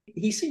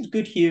 he seems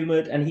good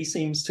humored, and he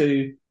seems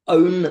to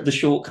own the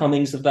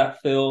shortcomings of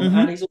that film, and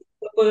Mm-hmm. he's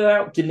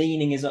without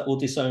demeaning his or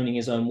disowning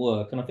his own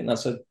work. And I think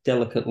that's a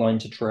delicate line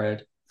to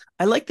tread.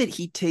 I like that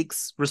he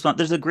takes response.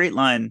 There's a great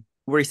line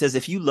where he says,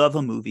 "If you love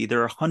a movie,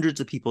 there are hundreds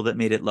of people that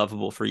made it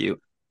lovable for you.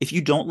 If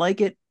you don't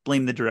like it,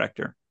 blame the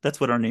director. That's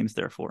what our name's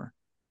there for."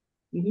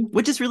 Mm-hmm.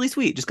 Which is really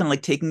sweet. Just kind of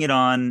like taking it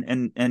on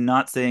and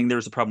not saying there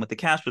was a problem with the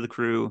cast or the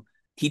crew.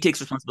 He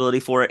takes responsibility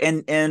for it.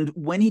 And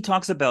when he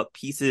talks about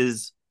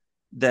pieces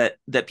that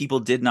people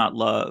did not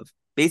love,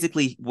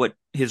 basically what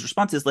his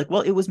response is like,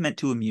 well, it was meant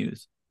to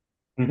amuse.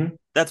 Mm-hmm.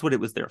 That's what it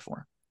was there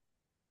for.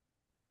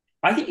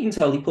 I think you can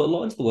tell he put a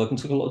lot into the work and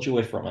took a lot of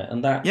joy from it.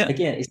 And that, Yeah.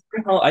 again, it's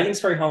very hard. I think it's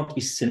very hard to be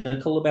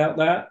cynical about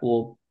that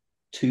or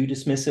too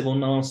dismissive or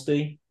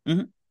nasty.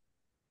 Mm-hmm.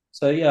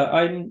 So yeah,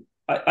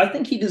 I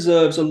think he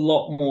deserves a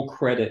lot more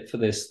credit for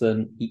this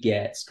than he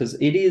gets because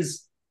it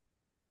is,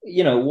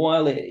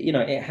 while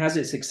it has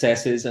its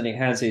successes and it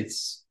has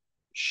its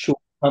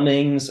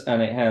shortcomings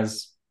and it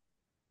has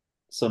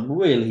some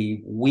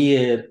really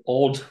weird,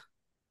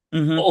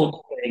 Mm-hmm.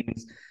 odd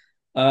things.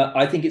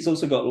 I think it's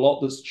also got a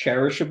lot that's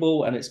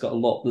cherishable and it's got a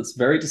lot that's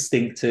very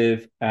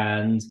distinctive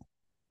um,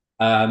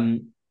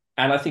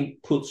 and I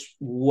think puts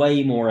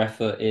way more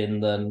effort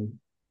in than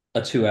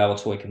a 2 hour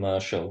toy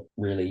commercial,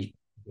 really.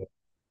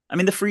 I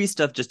mean, the free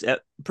stuff, just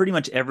pretty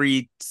much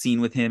every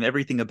scene with him,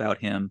 everything about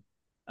him,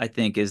 I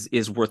think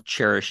is worth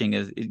cherishing.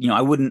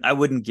 I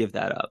wouldn't give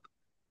that up.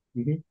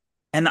 Mm-hmm.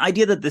 And the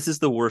idea that this is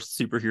the worst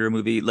superhero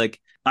movie, like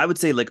I would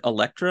say, like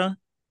Elektra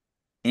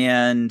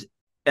and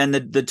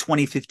the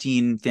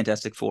 2015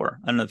 Fantastic Four.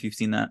 I don't know if you've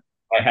seen that.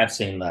 I have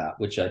seen that,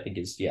 which I think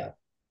is, yeah.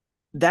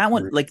 That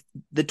one, like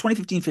the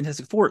 2015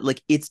 Fantastic Four,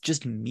 like it's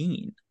just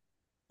mean.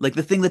 Like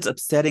the thing that's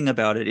upsetting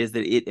about it is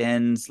that it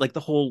ends like the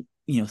whole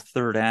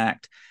third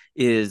act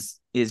is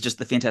just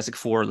the Fantastic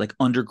Four like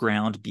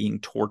underground being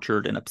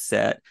tortured and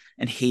upset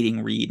and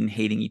hating Reed and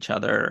hating each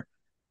other,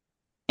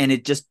 and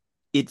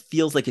it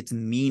feels like it's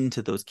mean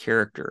to those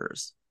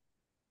characters,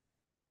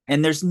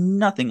 and there's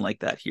nothing like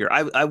that here.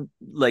 I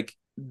like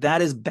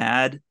that is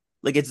bad.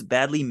 Like it's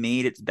badly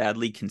made, it's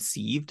badly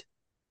conceived,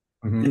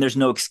 Mm-hmm. and there's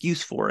no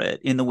excuse for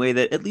it in the way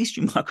that at least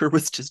Schumacher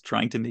was just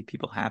trying to make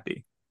people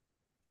happy.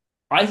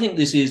 I think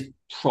this is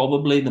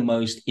probably the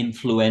most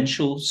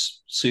influential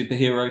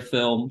superhero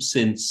film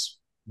since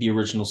the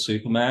original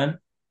Superman.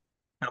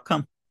 How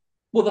come?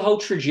 Well, the whole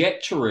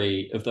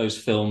trajectory of those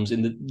films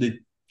in the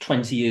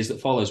 20 years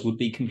that follows would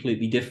be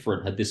completely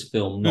different had this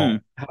film not.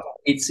 Hmm.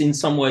 It's in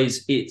some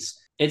ways,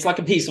 it's like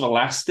a piece of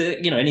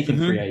elastic. Anything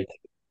Mm-hmm. creative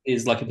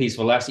is like a piece of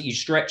elastic. You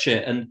stretch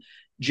it, and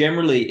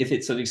generally, if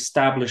it's an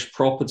established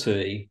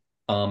property,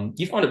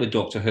 you find it with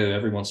Doctor Who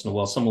every once in a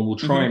while, someone will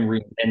try Mm-hmm.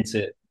 and reinvent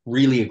it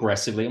really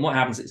aggressively. And what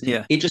happens is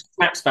Yeah. it just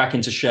snaps back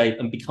into shape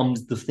and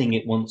becomes the thing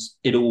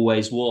it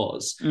always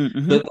was.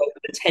 Mm-hmm. The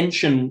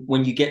tension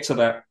when you get to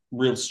that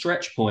real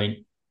stretch point,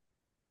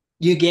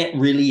 you get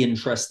really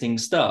interesting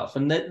stuff.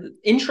 And that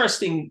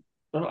interesting,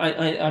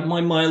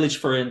 my mileage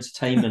for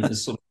entertainment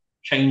has sort of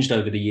changed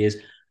over the years.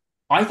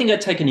 I think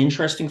I'd take an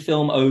interesting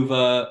film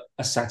over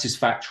a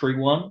satisfactory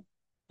one.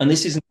 And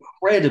this is an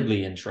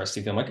incredibly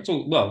interesting film. I could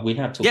talk, well, we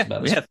have talked Yeah,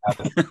 about we this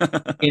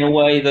have. in a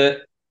way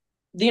that,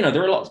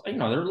 there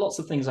are lots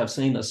of things I've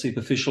seen that are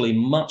superficially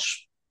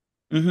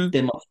Mm-hmm.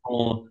 they're much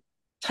more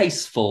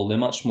tasteful, they're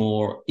much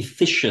more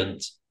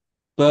efficient,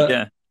 but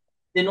Yeah.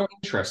 they're not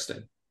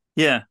interesting.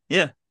 Yeah.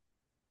 Yeah.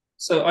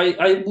 So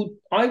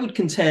I would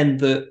contend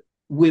that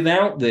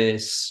without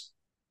this,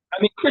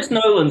 I mean, Chris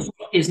Nolan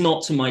is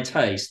not to my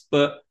taste,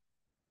 but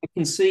I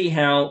can see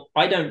how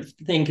I don't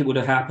think it would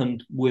have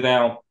happened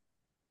without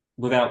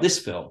this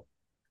film.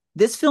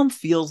 This film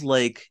feels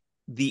like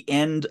the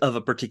end of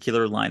a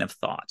particular line of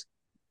thought.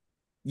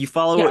 You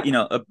follow, Yeah. you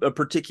know, a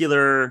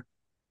particular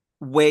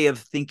way of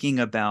thinking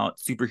about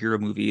superhero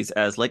movies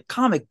as like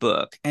comic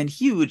book and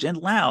huge and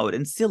loud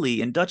and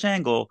silly and Dutch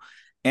angle.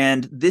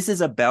 And this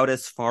is about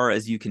as far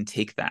as you can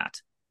take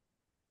that.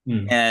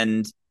 Mm.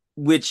 And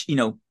which, you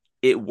know,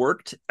 it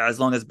worked as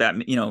long as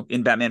Batman, you know,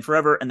 in Batman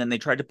Forever. And then they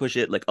tried to push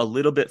it like a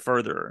little bit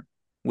further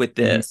with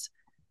Mm-hmm. this.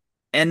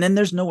 And then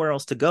there's nowhere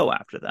else to go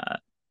after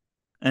that.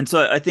 And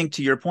so I think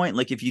to your point,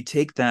 like if you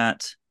take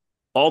that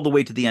all the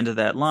way to the end of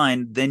that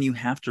line, then you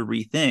have to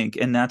rethink.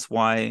 And that's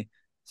why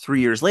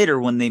 3 years later,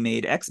 when they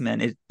made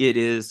X-Men, it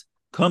is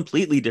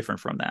completely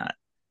different from that.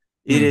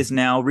 It Mm. is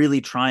now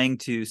really trying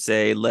to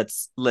say,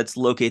 let's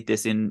locate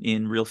this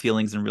in real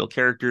feelings and real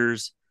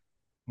characters.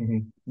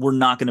 Mm-hmm. We're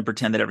not going to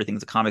pretend that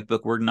everything's a comic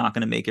book. We're not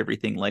going to make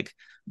everything like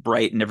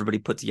bright and everybody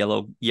puts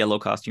yellow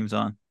costumes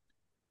on.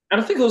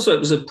 And I think also it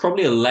was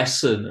probably a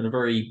lesson and a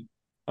very,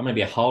 or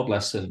maybe a hard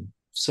lesson,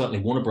 certainly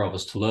Warner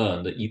Brothers to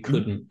learn that you Mm-hmm.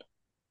 couldn't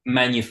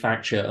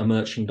manufacture a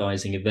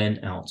merchandising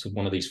event out of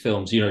one of these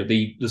films. You know,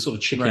 the sort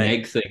of chicken Right.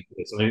 egg thing.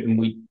 I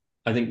mean,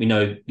 I think we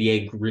know the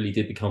egg really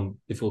did become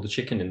before the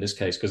chicken in this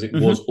case because it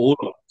was Mm-hmm. all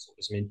of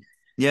it. I mean,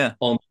 Yeah.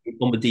 on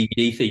the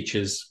DVD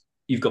features,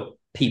 you've got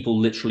people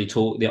literally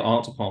the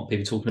art department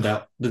people talking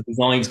about the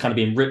designs kind of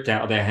being ripped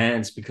out of their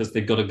hands because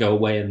they've got to go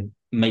away and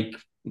make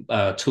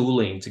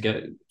tooling to go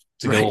off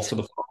Right. to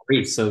the Far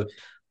East. So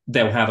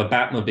they'll have a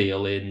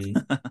Batmobile in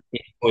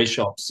toy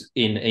shops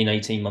in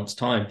 18 months'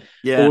 time.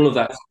 Yeah. All of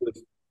that sort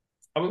of,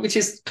 I mean, which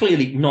is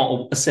clearly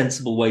not a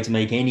sensible way to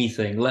make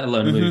anything, let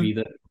alone a Mm-hmm. movie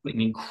that putting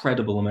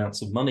incredible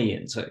amounts of money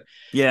into.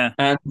 Yeah.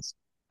 And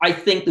I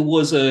think there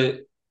was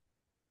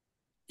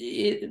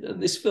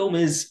this film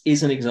is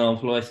an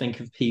example, I think,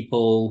 of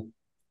people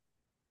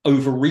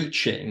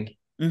overreaching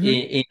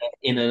Mm-hmm.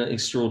 in an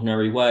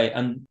extraordinary way,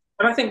 and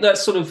I think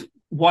that's sort of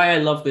why I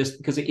love this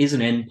because it is an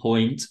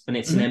endpoint, and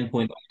it's an Mm-hmm.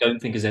 endpoint that I don't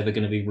think is ever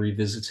going to be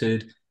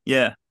revisited.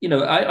 Yeah. You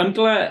know, I'm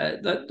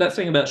glad that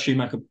thing about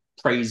Schumacher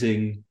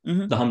praising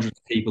Mm-hmm. the hundreds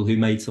of people who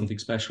made something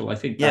special. I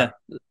think Yeah.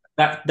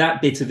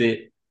 that bit of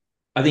it,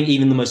 I think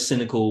even the most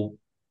cynical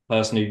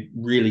person who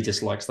really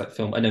dislikes that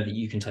film, I know that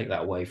you can take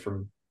that away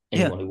from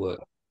Yeah. anyone who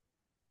works.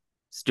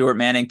 Stuart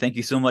Manning, thank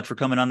you so much for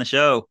coming on the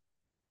show.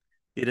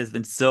 It has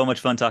been so much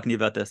fun talking to you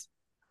about this.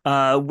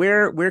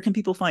 Where can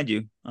people find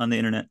you on the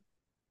internet?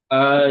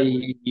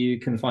 You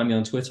can find me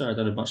on Twitter. I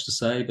don't have much to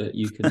say, but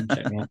you can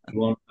check me out if you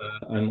want.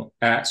 I'm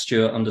at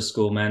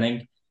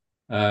Stuart_Manning.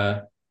 Uh,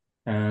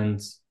 and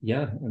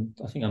yeah, and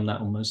I think I'm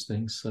that on most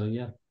things. So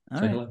yeah, All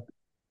say right. hello.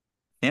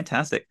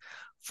 Fantastic.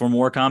 For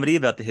more comedy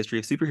about the history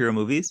of superhero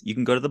movies, you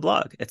can go to the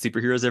blog at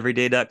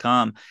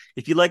superheroeseveryday.com.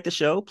 If you like the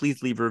show,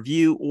 please leave a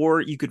review,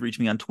 or you could reach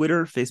me on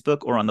Twitter, Facebook,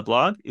 or on the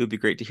blog. It would be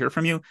great to hear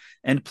from you.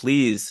 And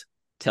please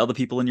tell the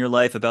people in your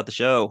life about the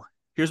show.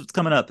 Here's what's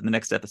coming up in the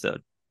next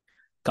episode.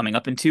 Coming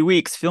up in 2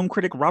 weeks, film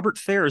critic Robert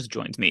Fairs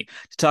joins me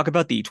to talk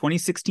about the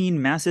 2016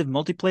 massive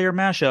multiplayer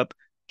mashup,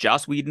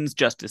 Joss Whedon's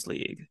Justice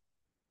League.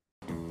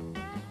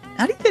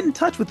 How do you get in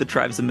touch with the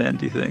tribes of men,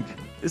 do you think?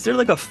 Is there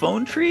like a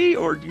phone tree,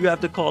 or do you have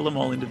to call them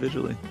all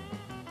individually?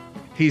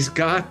 He's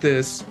got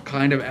this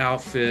kind of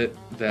outfit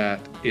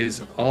that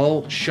is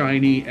all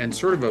shiny and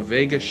sort of a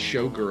Vegas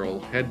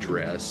showgirl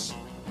headdress.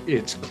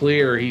 It's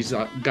clear he's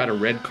got a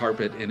red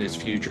carpet in his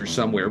future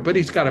somewhere, but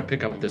he's got to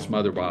pick up this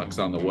mother box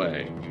on the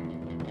way.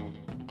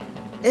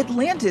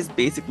 Atlantis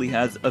basically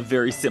has a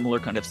very similar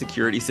kind of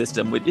security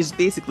system, which is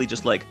basically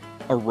just like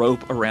a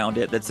rope around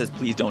it that says,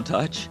 please don't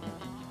touch.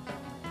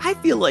 I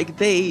feel like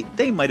they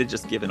might have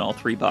just given all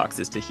 3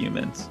 boxes to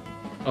humans.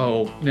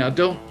 Oh, now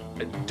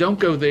don't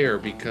go there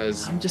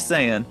because I'm just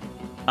saying.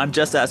 I'm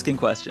just asking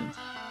questions.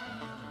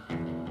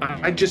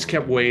 I just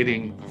kept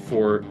waiting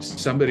for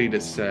somebody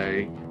to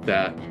say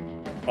that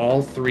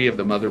all 3 of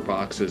the mother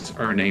boxes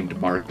are named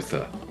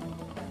Martha.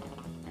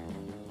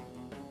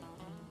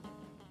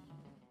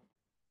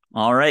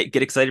 All right,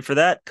 get excited for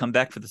that. Come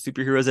back for the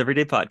Superheroes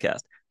Everyday podcast.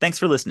 Thanks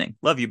for listening.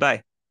 Love you.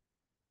 Bye.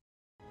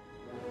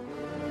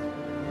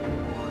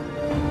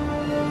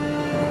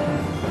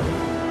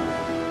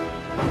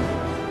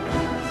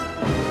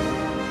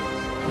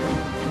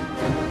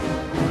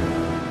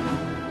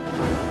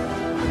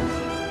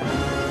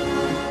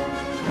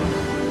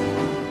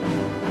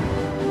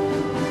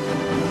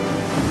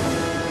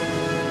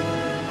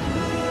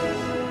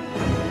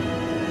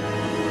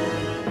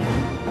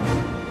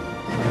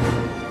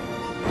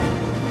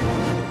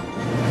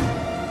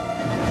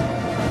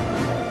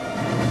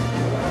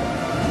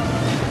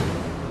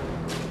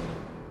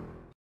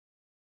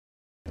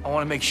 I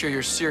want to make sure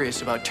you're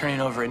serious about turning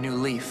over a new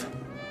leaf.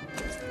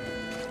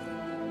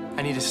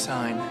 I need a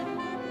sign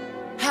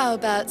How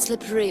about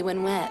slippery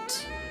when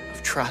wet?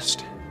 of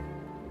trust.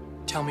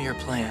 Tell me your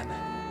plan.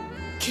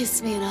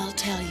 Kiss me and I'll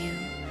tell you.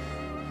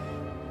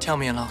 Tell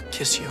me and I'll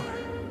kiss you.